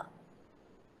partner.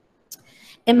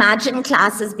 Imagine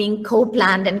classes being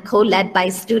co-planned and co-led by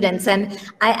students. And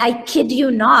I kid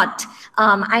you not,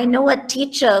 I know a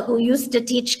teacher who used to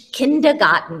teach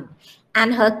kindergarten,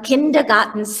 and her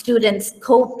kindergarten students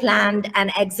co-planned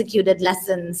and executed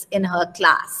lessons in her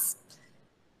class.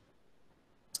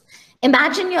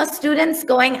 Imagine your students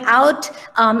going out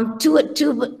to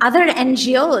other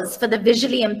NGOs for the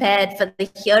visually impaired, for the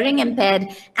hearing impaired,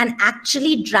 and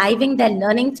actually driving their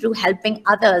learning through helping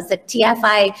others. At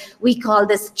TFI, we call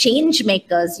this change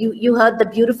makers. You heard the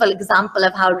beautiful example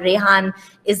of how Rehan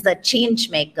is the change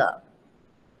maker.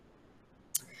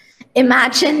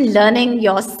 Imagine learning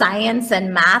your science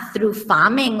and math through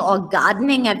farming or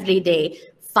gardening every day.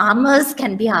 Farmers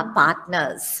can be our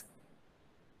partners.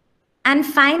 And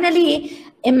finally,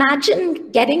 imagine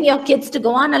getting your kids to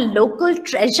go on a local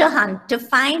treasure hunt to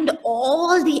find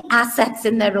all the assets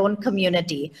in their own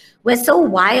community. We're so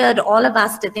wired, all of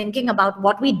us, to thinking about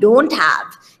what we don't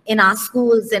have in our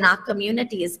schools, in our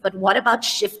communities, but what about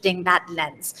shifting that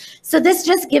lens? So this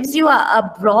just gives you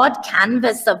a broad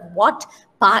canvas of what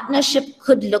partnership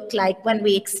could look like when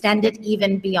we extend it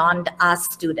even beyond our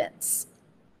students.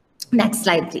 Next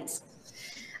slide, please.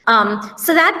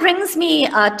 So that brings me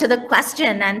to the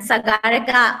question, and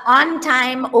Sagarika, on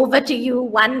time, over to you,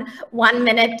 one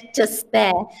minute to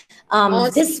spare.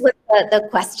 Awesome. This was the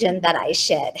question that I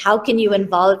shared. How can you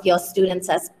involve your students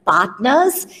as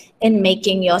partners in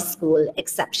making your school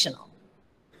exceptional?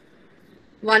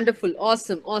 Wonderful.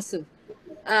 Awesome.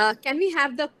 Can we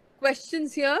have the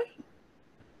questions here?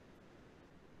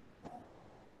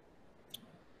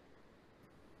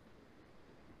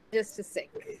 Just a sec.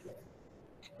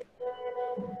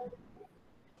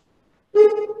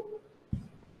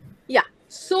 Yeah,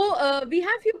 so we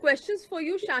have few questions for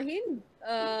you, Shaheen,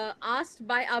 asked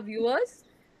by our viewers.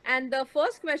 And the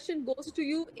first question goes to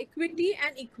you. Equity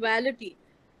and equality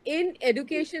in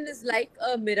education is like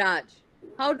a mirage.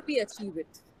 How do we achieve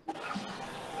it?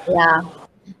 Yeah,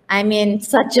 I mean,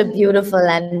 such a beautiful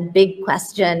and big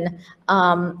question.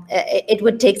 It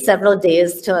would take several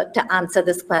days to answer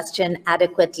this question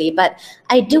adequately, but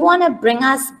I do want to bring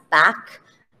us back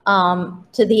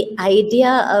to the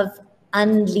idea of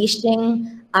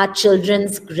unleashing our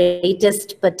children's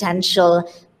greatest potential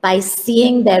by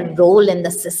seeing their role in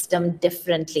the system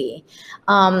differently.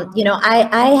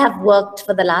 I have worked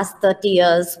for the last 30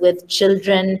 years with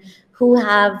children who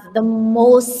have the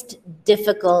most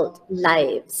difficult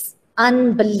lives.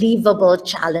 unbelievable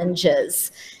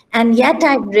challenges. And yet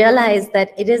I've realized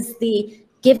that it is the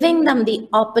giving them the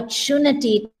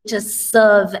opportunity to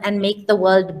serve and make the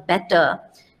world better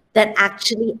that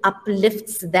actually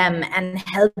uplifts them and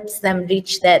helps them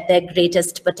reach their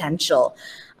greatest potential.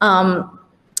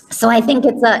 So I think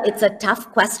it's a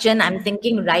tough question. I'm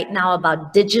thinking right now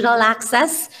about digital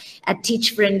access. At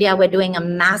Teach for India, we're doing a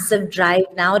massive drive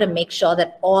now to make sure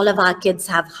that all of our kids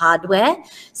have hardware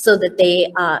so that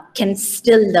they can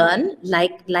still learn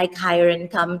like higher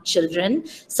income children.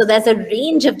 So there's a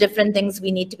range of different things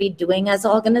we need to be doing as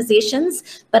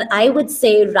organizations. But I would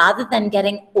say rather than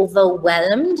getting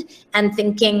overwhelmed and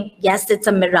thinking, yes, it's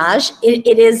a mirage,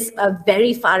 it is a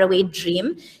very far away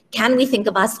dream. Can we think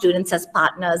of our students as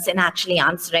partners in actually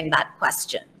answering that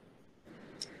question?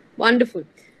 Wonderful.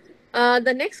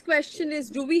 The next question is,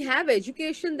 do we have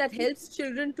education that helps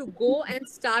children to go and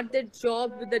start their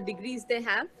job with the degrees they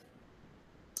have?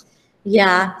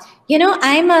 Yeah,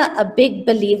 I'm a big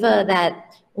believer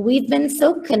that we've been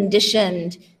so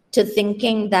conditioned to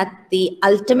thinking that the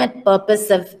ultimate purpose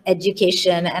of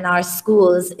education and our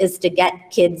schools is to get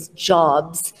kids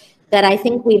jobs, that I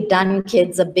think we've done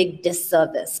kids a big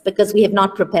disservice because we have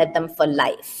not prepared them for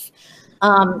life.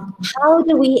 How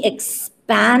do we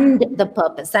expand the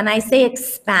purpose? And I say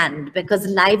expand because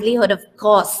livelihood, of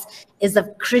course, is of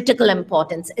critical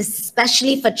importance,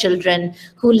 especially for children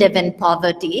who live in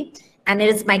poverty. And it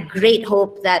is my great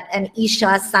hope that an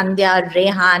Isha, Sandhya,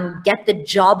 Rehan get the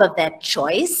job of their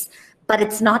choice, but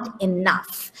it's not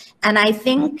enough. And I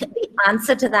think the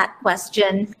answer to that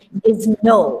question is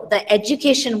no. The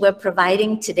education we're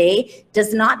providing today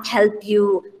does not help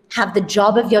you have the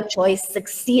job of your choice,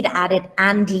 succeed at it,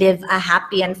 and live a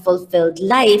happy and fulfilled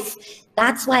life.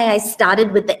 That's why I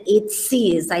started with the 8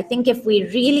 C's. I think if we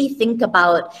really think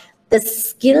about the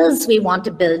skills we want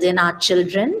to build in our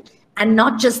children and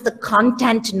not just the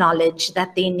content knowledge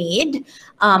that they need,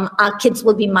 our kids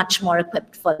will be much more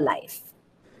equipped for life.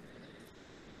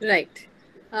 Right.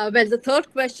 Well, the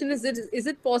third question is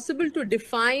it possible to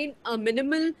define a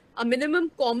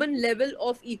minimum common level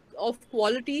of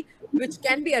quality which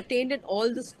can be attained in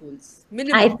all the schools?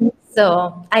 Minimum. I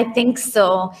think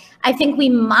so. I think we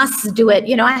must do it.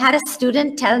 I had a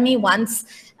student tell me once,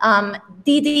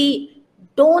 Didi,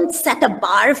 don't set a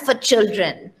bar for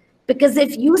children, because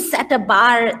if you set a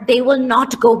bar, they will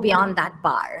not go beyond that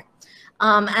bar.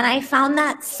 And I found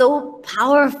that so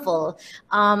powerful.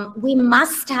 We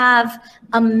must have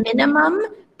a minimum,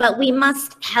 but we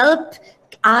must help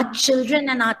our children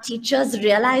and our teachers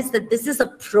realize that this is a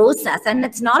process, and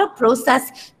it's not a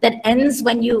process that ends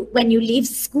when you leave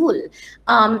school.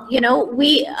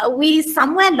 We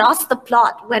somewhere lost the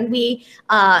plot when we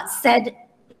said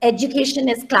education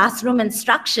is classroom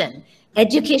instruction.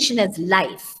 Education is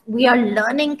life. We are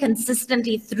learning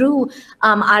consistently through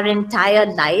our entire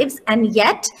lives. And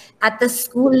yet at the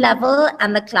school level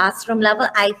and the classroom level,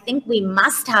 I think we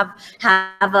must have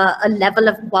a level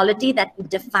of quality that we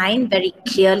define very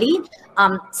clearly,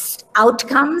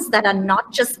 outcomes that are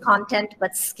not just content,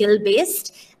 but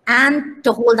skill-based, and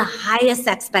to hold the highest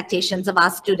expectations of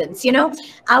our students.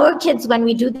 Our kids, when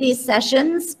we do these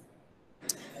sessions,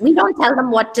 we don't tell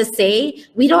them what to say.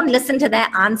 We don't listen to their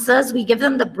answers. We give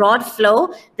them the broad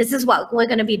flow. This is what we're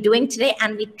going to be doing today,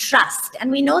 and we trust. And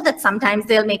we know that sometimes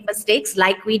they'll make mistakes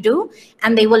like we do,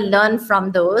 and they will learn from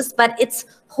those. But it's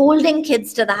holding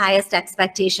kids to the highest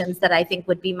expectations that I think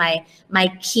would be my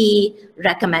key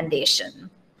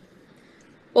recommendation.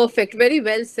 Perfect. Very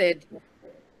well said.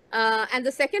 And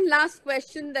the second last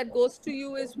question that goes to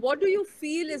you is, what do you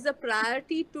feel is a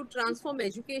priority to transform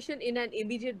education on an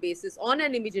immediate basis?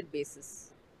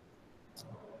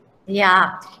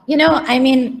 Yeah,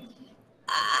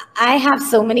 I have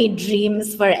so many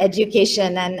dreams for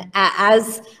education, and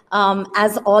as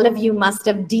all of you must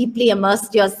have deeply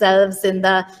immersed yourselves in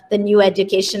the new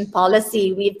education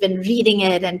policy, we've been reading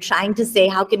it and trying to say,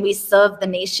 how can we serve the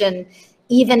nation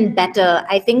even better?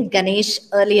 I think Ganesh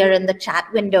earlier in the chat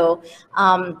window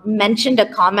mentioned a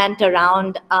comment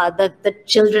around the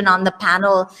children on the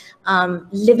panel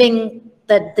living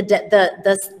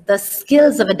the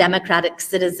skills of a democratic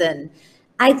citizen.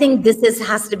 I think this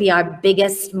has to be our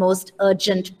biggest, most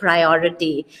urgent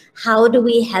priority. How do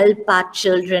we help our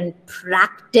children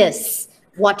practice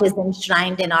what is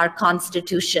enshrined in our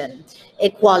Constitution?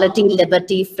 Equality,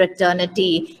 liberty,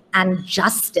 fraternity, and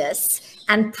justice.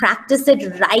 And practice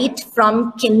it right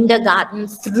from kindergarten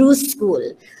through school.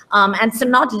 And so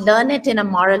not learn it in a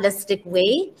moralistic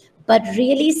way, but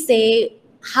really say,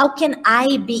 how can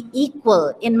I be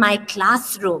equal in my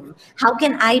classroom? How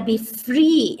can I be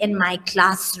free in my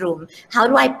classroom? How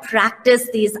do I practice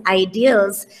these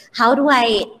ideals? How do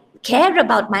I care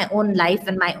about my own life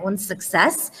and my own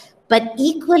success, but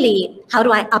equally, how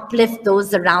do I uplift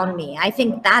those around me? I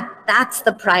think that's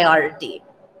the priority.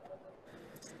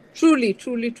 Truly,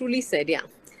 truly, truly said, yeah.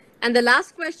 And the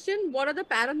last question, what are the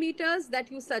parameters that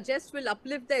you suggest will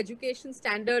uplift the education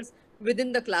standards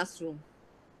within the classroom?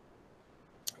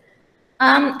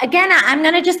 Again, I'm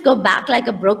going to just go back like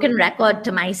a broken record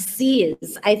to my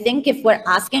C's. I think if we're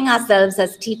asking ourselves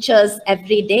as teachers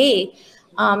every day,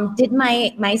 did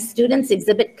my students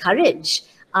exhibit courage?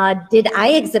 Did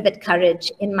I exhibit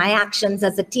courage in my actions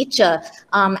as a teacher?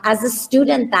 As a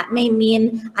student, that may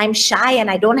mean I'm shy and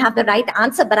I don't have the right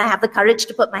answer, but I have the courage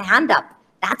to put my hand up.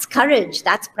 That's courage.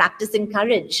 That's practicing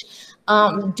courage.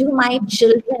 Do my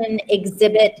children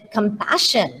exhibit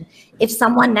compassion? If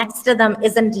someone next to them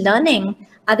isn't learning,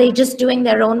 are they just doing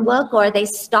their own work, or are they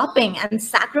stopping and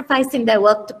sacrificing their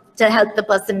work to help the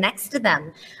person next to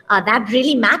them? That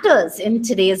really matters in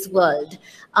today's world.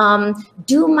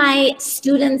 Do my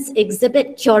students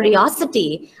exhibit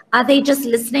curiosity? Are they just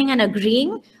listening and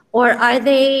agreeing, or are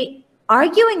they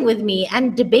arguing with me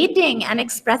and debating and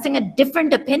expressing a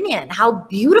different opinion? How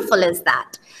beautiful is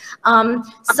that?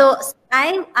 So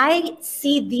I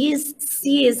see these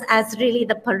C's as really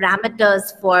the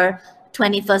parameters for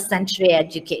 21st century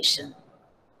education.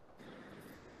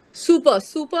 Super,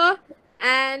 super.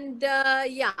 And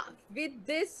yeah, with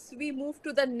this, we move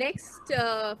to the next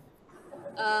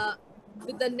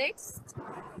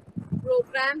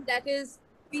program. That is,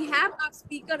 we have our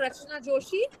speaker Rachna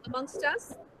Joshi amongst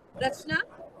us. Rachna?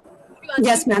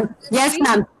 Yes, ma'am. Yes,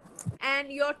 ma'am.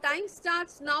 And your time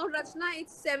starts now, Rachna.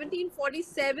 It's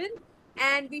 17:47,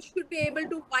 and we should be able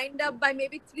to wind up by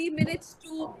maybe 3 minutes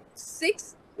to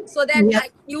 6, so that I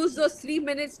can use those 3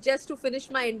 minutes just to finish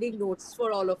my ending notes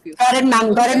for all of you. Got it,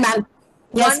 ma'am. Got it, ma'am.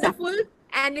 Yes, wonderful.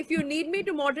 And if you need me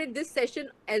to moderate this session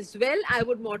as well, I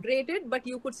would moderate it, but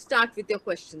you could start with your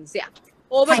questions. Yeah.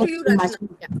 Over to you, Rachna.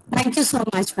 Yeah. Thank you so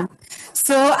much, ma'am.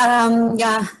 So,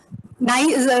 yeah,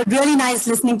 nice, really nice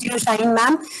listening to you, Shaheen,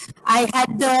 ma'am. I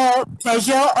had the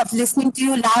pleasure of listening to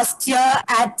you last year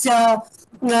at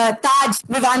Taj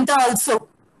Vivanta also,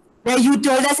 where you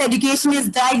told us education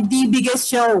is like the biggest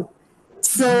show.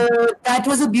 So that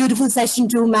was a beautiful session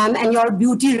too, ma'am, and your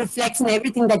beauty reflects in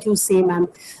everything that you say, ma'am.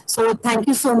 So thank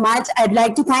you so much. I'd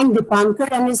like to thank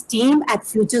Dipankar and his team at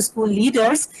Future School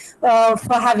Leaders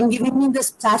for having given me this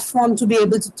platform to be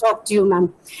able to talk to you,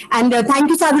 ma'am. And thank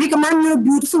you, Sagarika, ma'am. You're a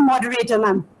beautiful moderator,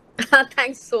 ma'am.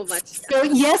 Thanks so much. So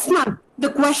yes, ma'am. The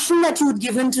question that you'd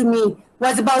given to me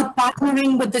was about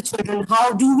partnering with the children.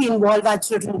 How do we involve our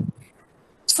children?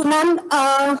 So, ma'am,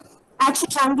 at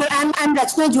Shikshankur, I'm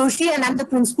Rachna Joshi, and I'm the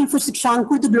principal for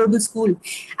Shikshankur, the global school.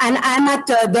 And I'm at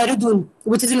Dehradun,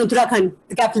 which is in Uttarakhand,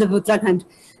 the capital of Uttarakhand.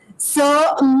 So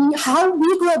how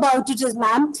we go about it is,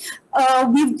 ma'am,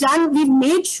 we've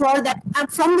made sure that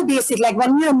from the basic, like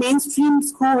when we're a mainstream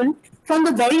school, from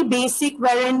the very basic,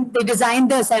 wherein they design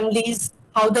the assemblies,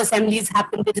 how the assemblies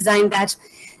happen, they design that.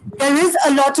 There is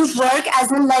a lot of work,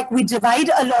 as in like we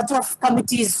divide a lot of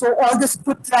committees. So all the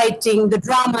script writing, the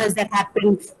dramas that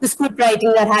happen, the script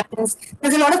writing that happens.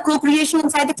 There's a lot of co-creation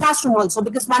inside the classroom also,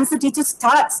 because once the teacher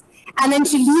starts and then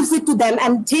she leaves it to them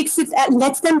and takes it and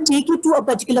lets them take it to a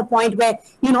particular point where,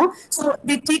 you know, so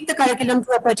they take the curriculum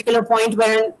to a particular point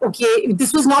where, okay,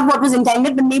 this was not what was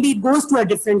intended, but maybe it goes to a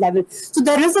different level. So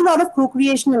there is a lot of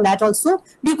co-creation in that also.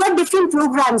 We've got different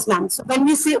programs, ma'am. So when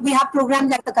we say we have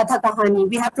programs like the Katha Kahani,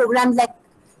 we have programs like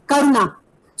Karuna.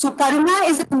 So Karuna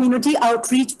is a community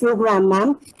outreach program,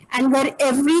 ma'am, and where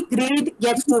every grade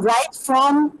gets to, right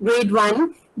from grade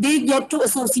 1, they get to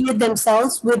associate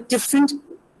themselves with different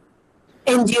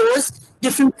NGOs,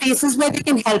 different places where they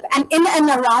can help, and in and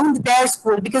around their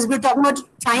school, because we're talking about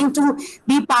trying to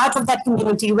be part of that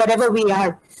community wherever we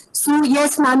are. So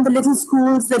yes, ma'am, the little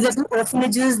schools, the little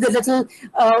orphanages, the little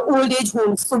old age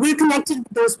homes. So we're connected with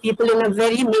those people in a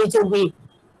very major way.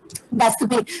 That's the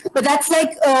thing. But that's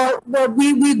like,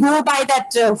 we go by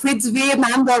that Fritz way,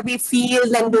 ma'am, where we feel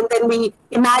and then we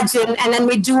imagine and then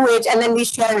we do it and then we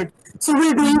share it. So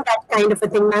we're doing that kind of a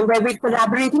thing, ma'am, where we're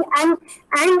collaborating. And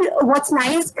what's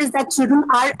nice is that children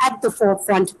are at the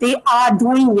forefront. They are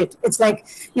doing it. It's like,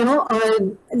 you know,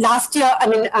 last year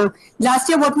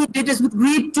what we did is with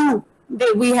grade 2,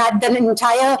 we had an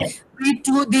entire grade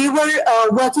 2. They were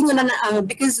working on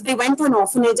because they went to an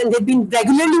orphanage and they've been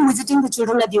regularly visiting the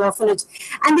children at the orphanage.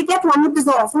 And they kept wondering because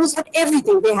the orphanage had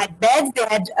everything. They had beds, they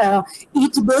had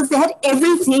eatables, they had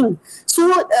everything. So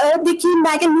they came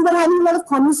back and we were having a lot of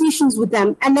conversations with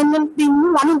them. And then when they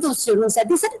knew, one of those children said,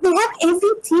 they said, they have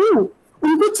everything.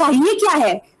 Unko chahiye kya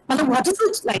hai? What is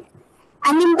it like?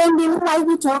 And then, while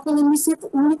we talk, and then we say the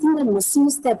only thing they're missing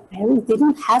is their parents. They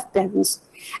don't have parents.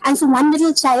 And so one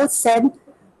little child said,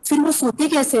 "फिर वो सोते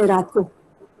कैसे हैं रात को?"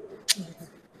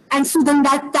 And so then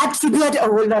that triggered a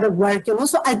whole lot of work,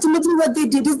 So ultimately what they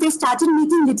did is they started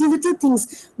making little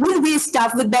things with waste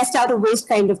stuff, with best out of waste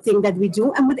kind of thing that we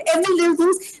do. And with every little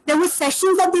things, there were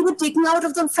sessions that they were taking out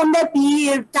of them from their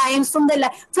PE times, from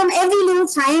every little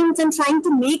times, and trying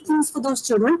to make things for those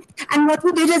children. And what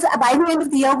we did is, by the end of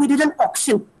the year, we did an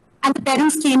auction, and the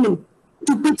parents came in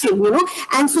to pitch in,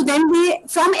 And so then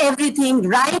from everything,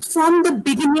 right from the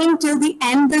beginning till the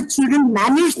end, the children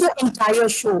managed the entire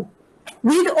show,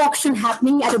 with auction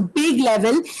happening at a big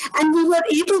level, and we were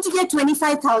able to get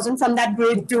 25,000 from that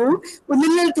grade 2 with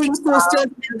little things, posters,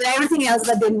 and everything else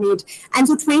that they made. And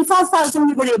so 25,000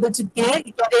 we were able to get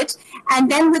it, and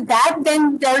then with that,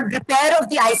 then the repair of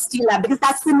the ICT lab, because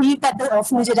that's the need that the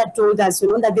orphanage had told us,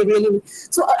 that they really need.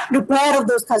 So repair of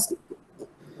those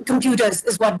computers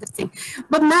is what this thing.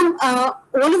 But ma'am,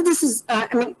 all of this is,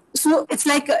 so it's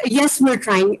like, yes, we're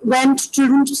trying. When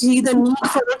children see the need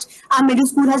for it, our middle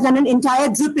school has done an entire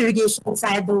drip irrigation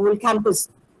inside the whole campus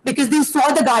because they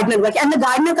saw the gardener work. And the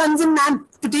gardener comes in, ma'am,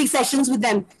 to take sessions with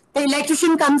them. The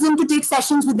electrician comes in to take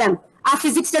sessions with them. Our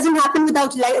physics doesn't happen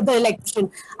without the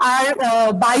electrician.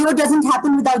 Our bio doesn't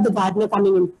happen without the gardener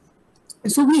coming in.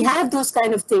 So we have those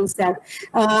kind of things that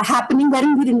happening,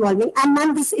 very good involving. And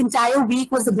then this entire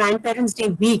week was the Grandparents'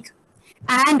 Day week.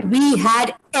 And we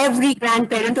had every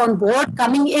grandparent on board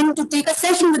coming in to take a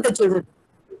session with the children.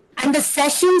 And the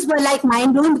sessions were like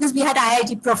mind-blowing because we had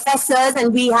IIT professors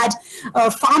and we had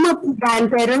farmer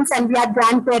grandparents and we had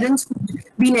grandparents who'd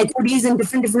been HODs in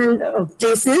different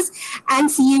places and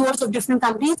CEOs of different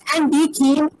companies. And they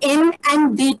came in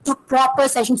and they took proper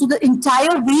sessions. So the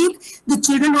entire week, the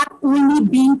children had only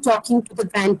been talking to the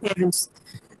grandparents.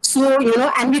 So,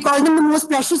 and we call them the most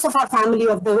precious of our family,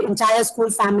 of the entire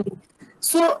school family.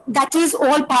 So that is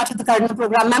all part of the Cardinal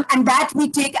program, ma'am, and that we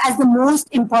take as the most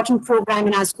important program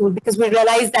in our school because we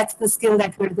realize that's the skill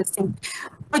that we're distinct.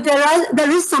 But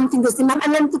there is something this thing, ma'am,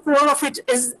 and then the core of it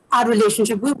is our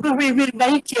relationship. We're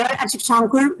very clear at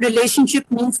Shikshankur, relationship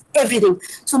means everything.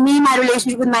 So my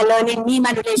relationship with my learning,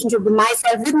 my relationship with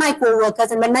myself, with my co-workers,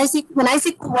 and when I say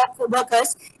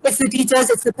co-workers, it's the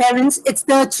teachers, it's the parents, it's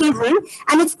the children,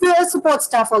 and it's the support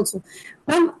staff also.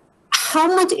 Ma'am, how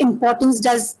much importance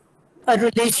does a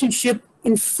relationship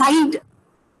inside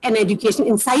an education,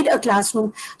 inside a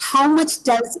classroom, how much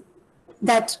does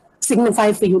that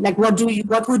signify for you? Like, what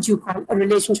would you call a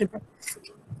relationship?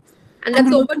 And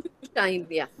that's over to time,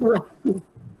 yeah.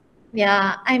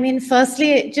 Yeah,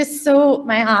 firstly, just so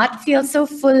my heart feels so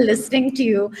full listening to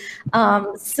you.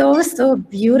 So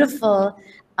beautiful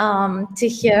to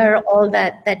hear all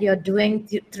that you're doing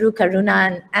through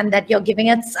Karuna and that you're giving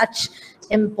it such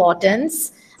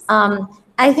importance.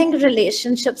 I think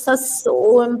relationships are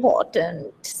so important.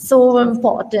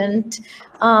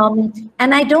 And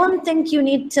I don't think you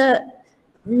need to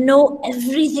know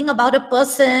everything about a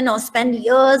person or spend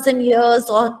years and years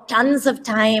or tons of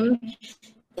time.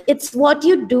 It's what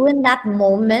you do in that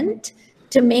moment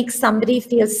to make somebody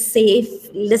feel safe,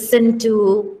 listened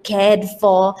to, cared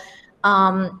for,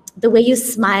 the way you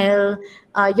smile,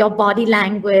 your body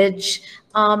language,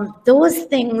 those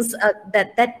things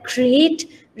that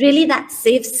create really that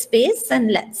safe space and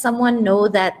let someone know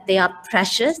that they are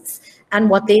precious and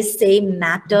what they say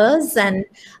matters. And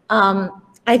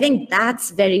I think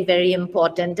that's very, very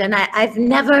important. And I've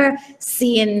never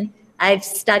seen, I've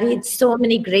studied so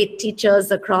many great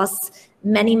teachers across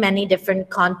many, many different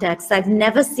contexts. I've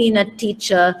never seen a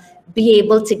teacher be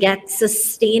able to get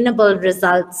sustainable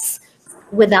results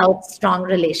without strong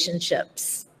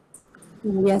relationships.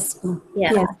 Yes.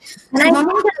 Yeah. And I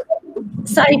think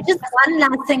sorry, just one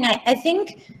last thing. I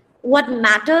think what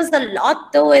matters a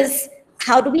lot, though, is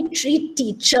how do we treat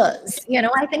teachers?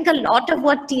 I think a lot of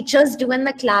what teachers do in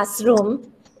the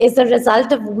classroom is a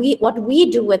result of what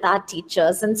we do with our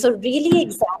teachers. And so really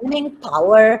examining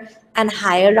power and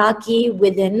hierarchy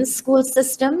within school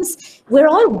systems, we're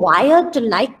all wired to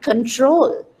like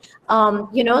control.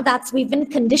 We've been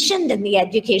conditioned in the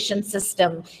education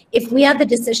system. If we are the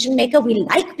decision maker, we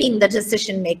like being the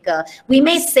decision maker. We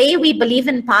may say we believe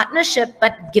in partnership,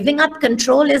 but giving up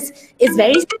control is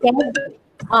very scary.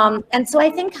 And so I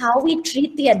think how we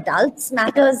treat the adults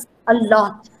matters a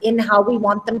lot in how we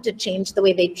want them to change the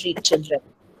way they treat children.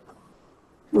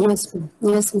 Yes, ma'am.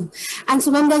 And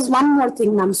so, ma'am, there's one more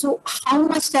thing, ma'am. So how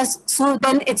much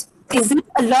is it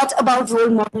a lot about role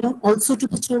modeling also to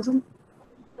the children?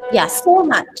 Yeah, so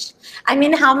much. I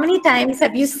mean, how many times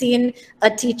have you seen a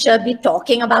teacher be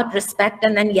talking about respect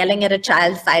and then yelling at a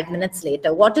child 5 minutes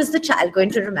later? What is the child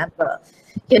going to remember?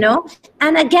 You know?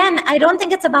 And again, I don't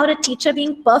think it's about a teacher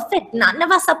being perfect. None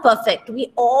of us are perfect.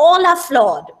 We all are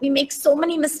flawed. We make so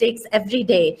many mistakes every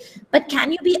day. But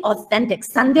can you be authentic?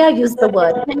 Sandhya used the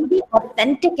word. Can you be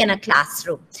authentic in a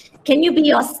classroom? Can you be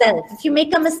yourself? If you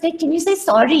make a mistake, can you say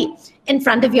sorry in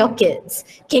front of your kids?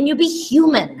 Can you be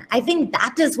human? I think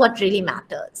that is what really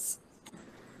matters.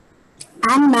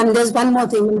 And ma'am, there's one more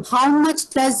thing. How much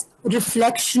does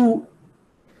reflection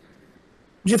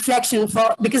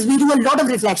for, because we do a lot of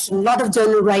reflection, a lot of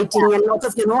journal writing, and a lot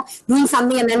of, doing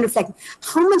something and then reflecting.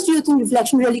 How much do you think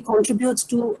reflection really contributes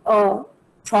to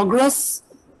progress?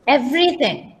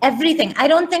 Everything. I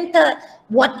don't think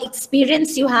what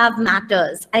experience you have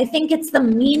matters. I think it's the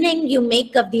meaning you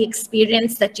make of the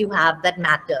experience that you have that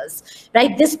matters,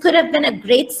 right? This could have been a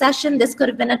great session. This could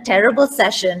have been a terrible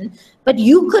session, but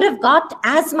you could have got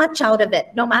as much out of it,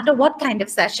 no matter what kind of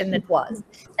session it was.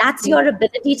 That's your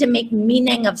ability to make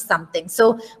meaning of something.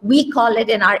 So we call it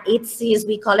in our 8 C's,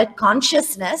 we call it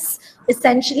consciousness.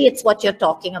 Essentially, it's what you're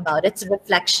talking about. It's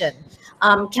reflection.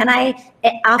 Can I,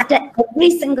 after every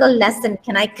single lesson,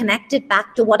 can I connect it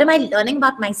back to what am I learning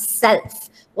about myself?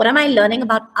 What am I learning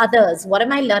about others? What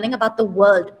am I learning about the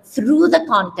world through the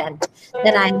content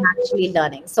that I'm actually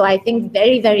learning? So I think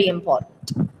very, very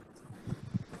important.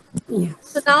 Yeah.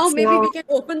 So now maybe we can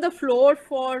open the floor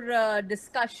for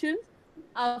discussion.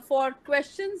 For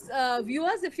questions,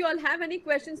 viewers, if you all have any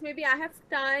questions, maybe I have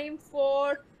time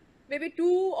for maybe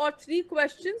 2 or 3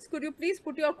 questions. Could you please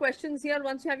put your questions here?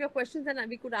 Once you have your questions, then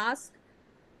we could ask.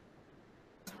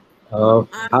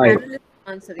 Hi.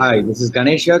 Hi, this is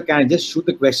Ganesh here. Can I just shoot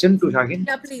the question to Shaheen?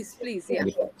 Yeah, please. Yeah.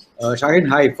 Shaheen,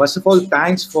 hi. First of all,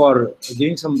 thanks for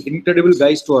giving some incredible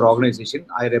guys to our organization.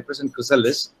 I represent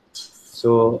Chrysalis.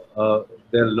 So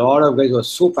there are a lot of guys who are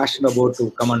so passionate about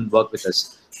to come and work with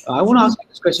us. I want to ask you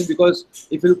this question because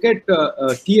if you look at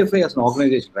TFA as an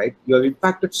organization, right, you have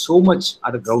impacted so much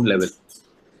at a ground level.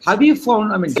 Have you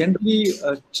found, I mean, generally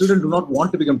children do not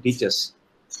want to become teachers.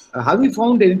 Have you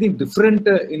found anything different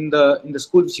in the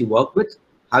schools you work with?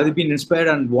 Have you been inspired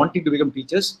and wanting to become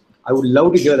teachers? I would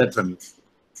love to hear that from you.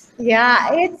 Yeah,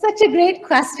 it's such a great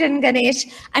question, Ganesh.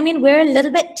 I mean, we're a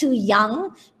little bit too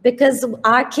young because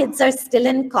our kids are still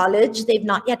in college. They've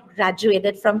not yet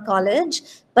graduated from college.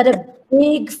 But a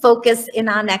big focus in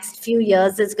our next few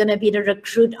years is going to be to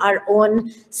recruit our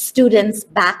own students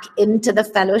back into the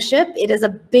fellowship. It is a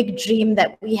big dream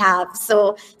that we have.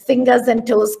 So fingers and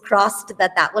toes crossed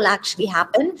that that will actually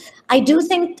happen. I do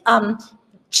think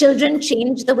children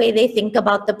change the way they think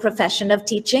about the profession of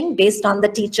teaching based on the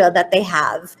teacher that they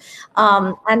have.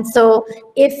 And so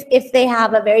if they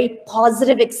have a very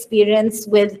positive experience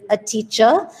with a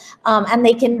teacher and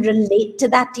they can relate to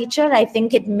that teacher, I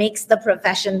think it makes the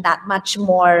profession that much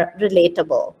more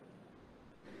relatable.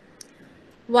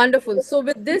 Wonderful. So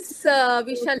with this,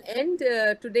 we shall end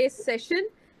today's session.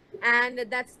 And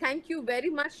that's thank you very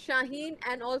much, Shaheen.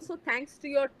 And also thanks to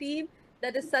your team.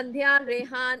 That is Sandhya,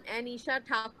 Rehan, and Isha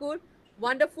Thakur.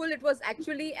 Wonderful. It was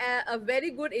actually a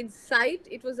very good insight.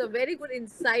 It was a very good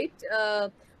insight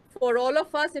for all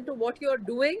of us into what you're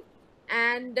doing.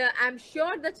 And I'm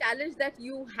sure the challenge that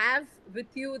you have with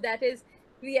you, that is,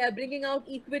 we are bringing out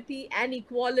equity and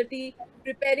equality,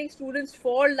 preparing students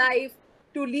for life,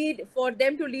 for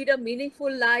them to lead a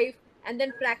meaningful life, and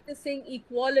then practicing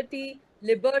equality,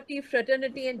 liberty,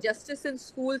 fraternity, and justice in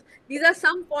schools. These are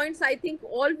some points I think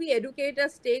all we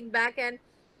educators take back, and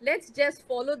let's just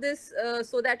follow this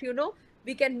so that,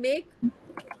 we can make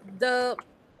the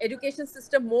education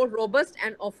system more robust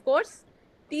and, of course,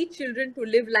 teach children to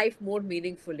live life more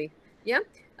meaningfully. Yeah.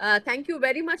 Thank you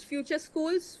very much, Future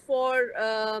Schools,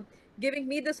 for giving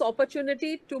me this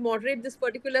opportunity to moderate this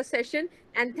particular session.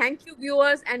 And thank you,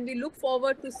 viewers. And we look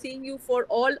forward to seeing you for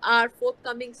all our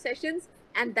forthcoming sessions.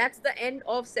 And that's the end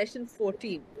of session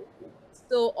 14.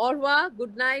 So, au revoir,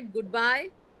 good night, goodbye.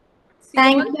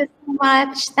 Thank you so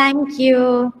much. Thank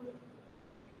you.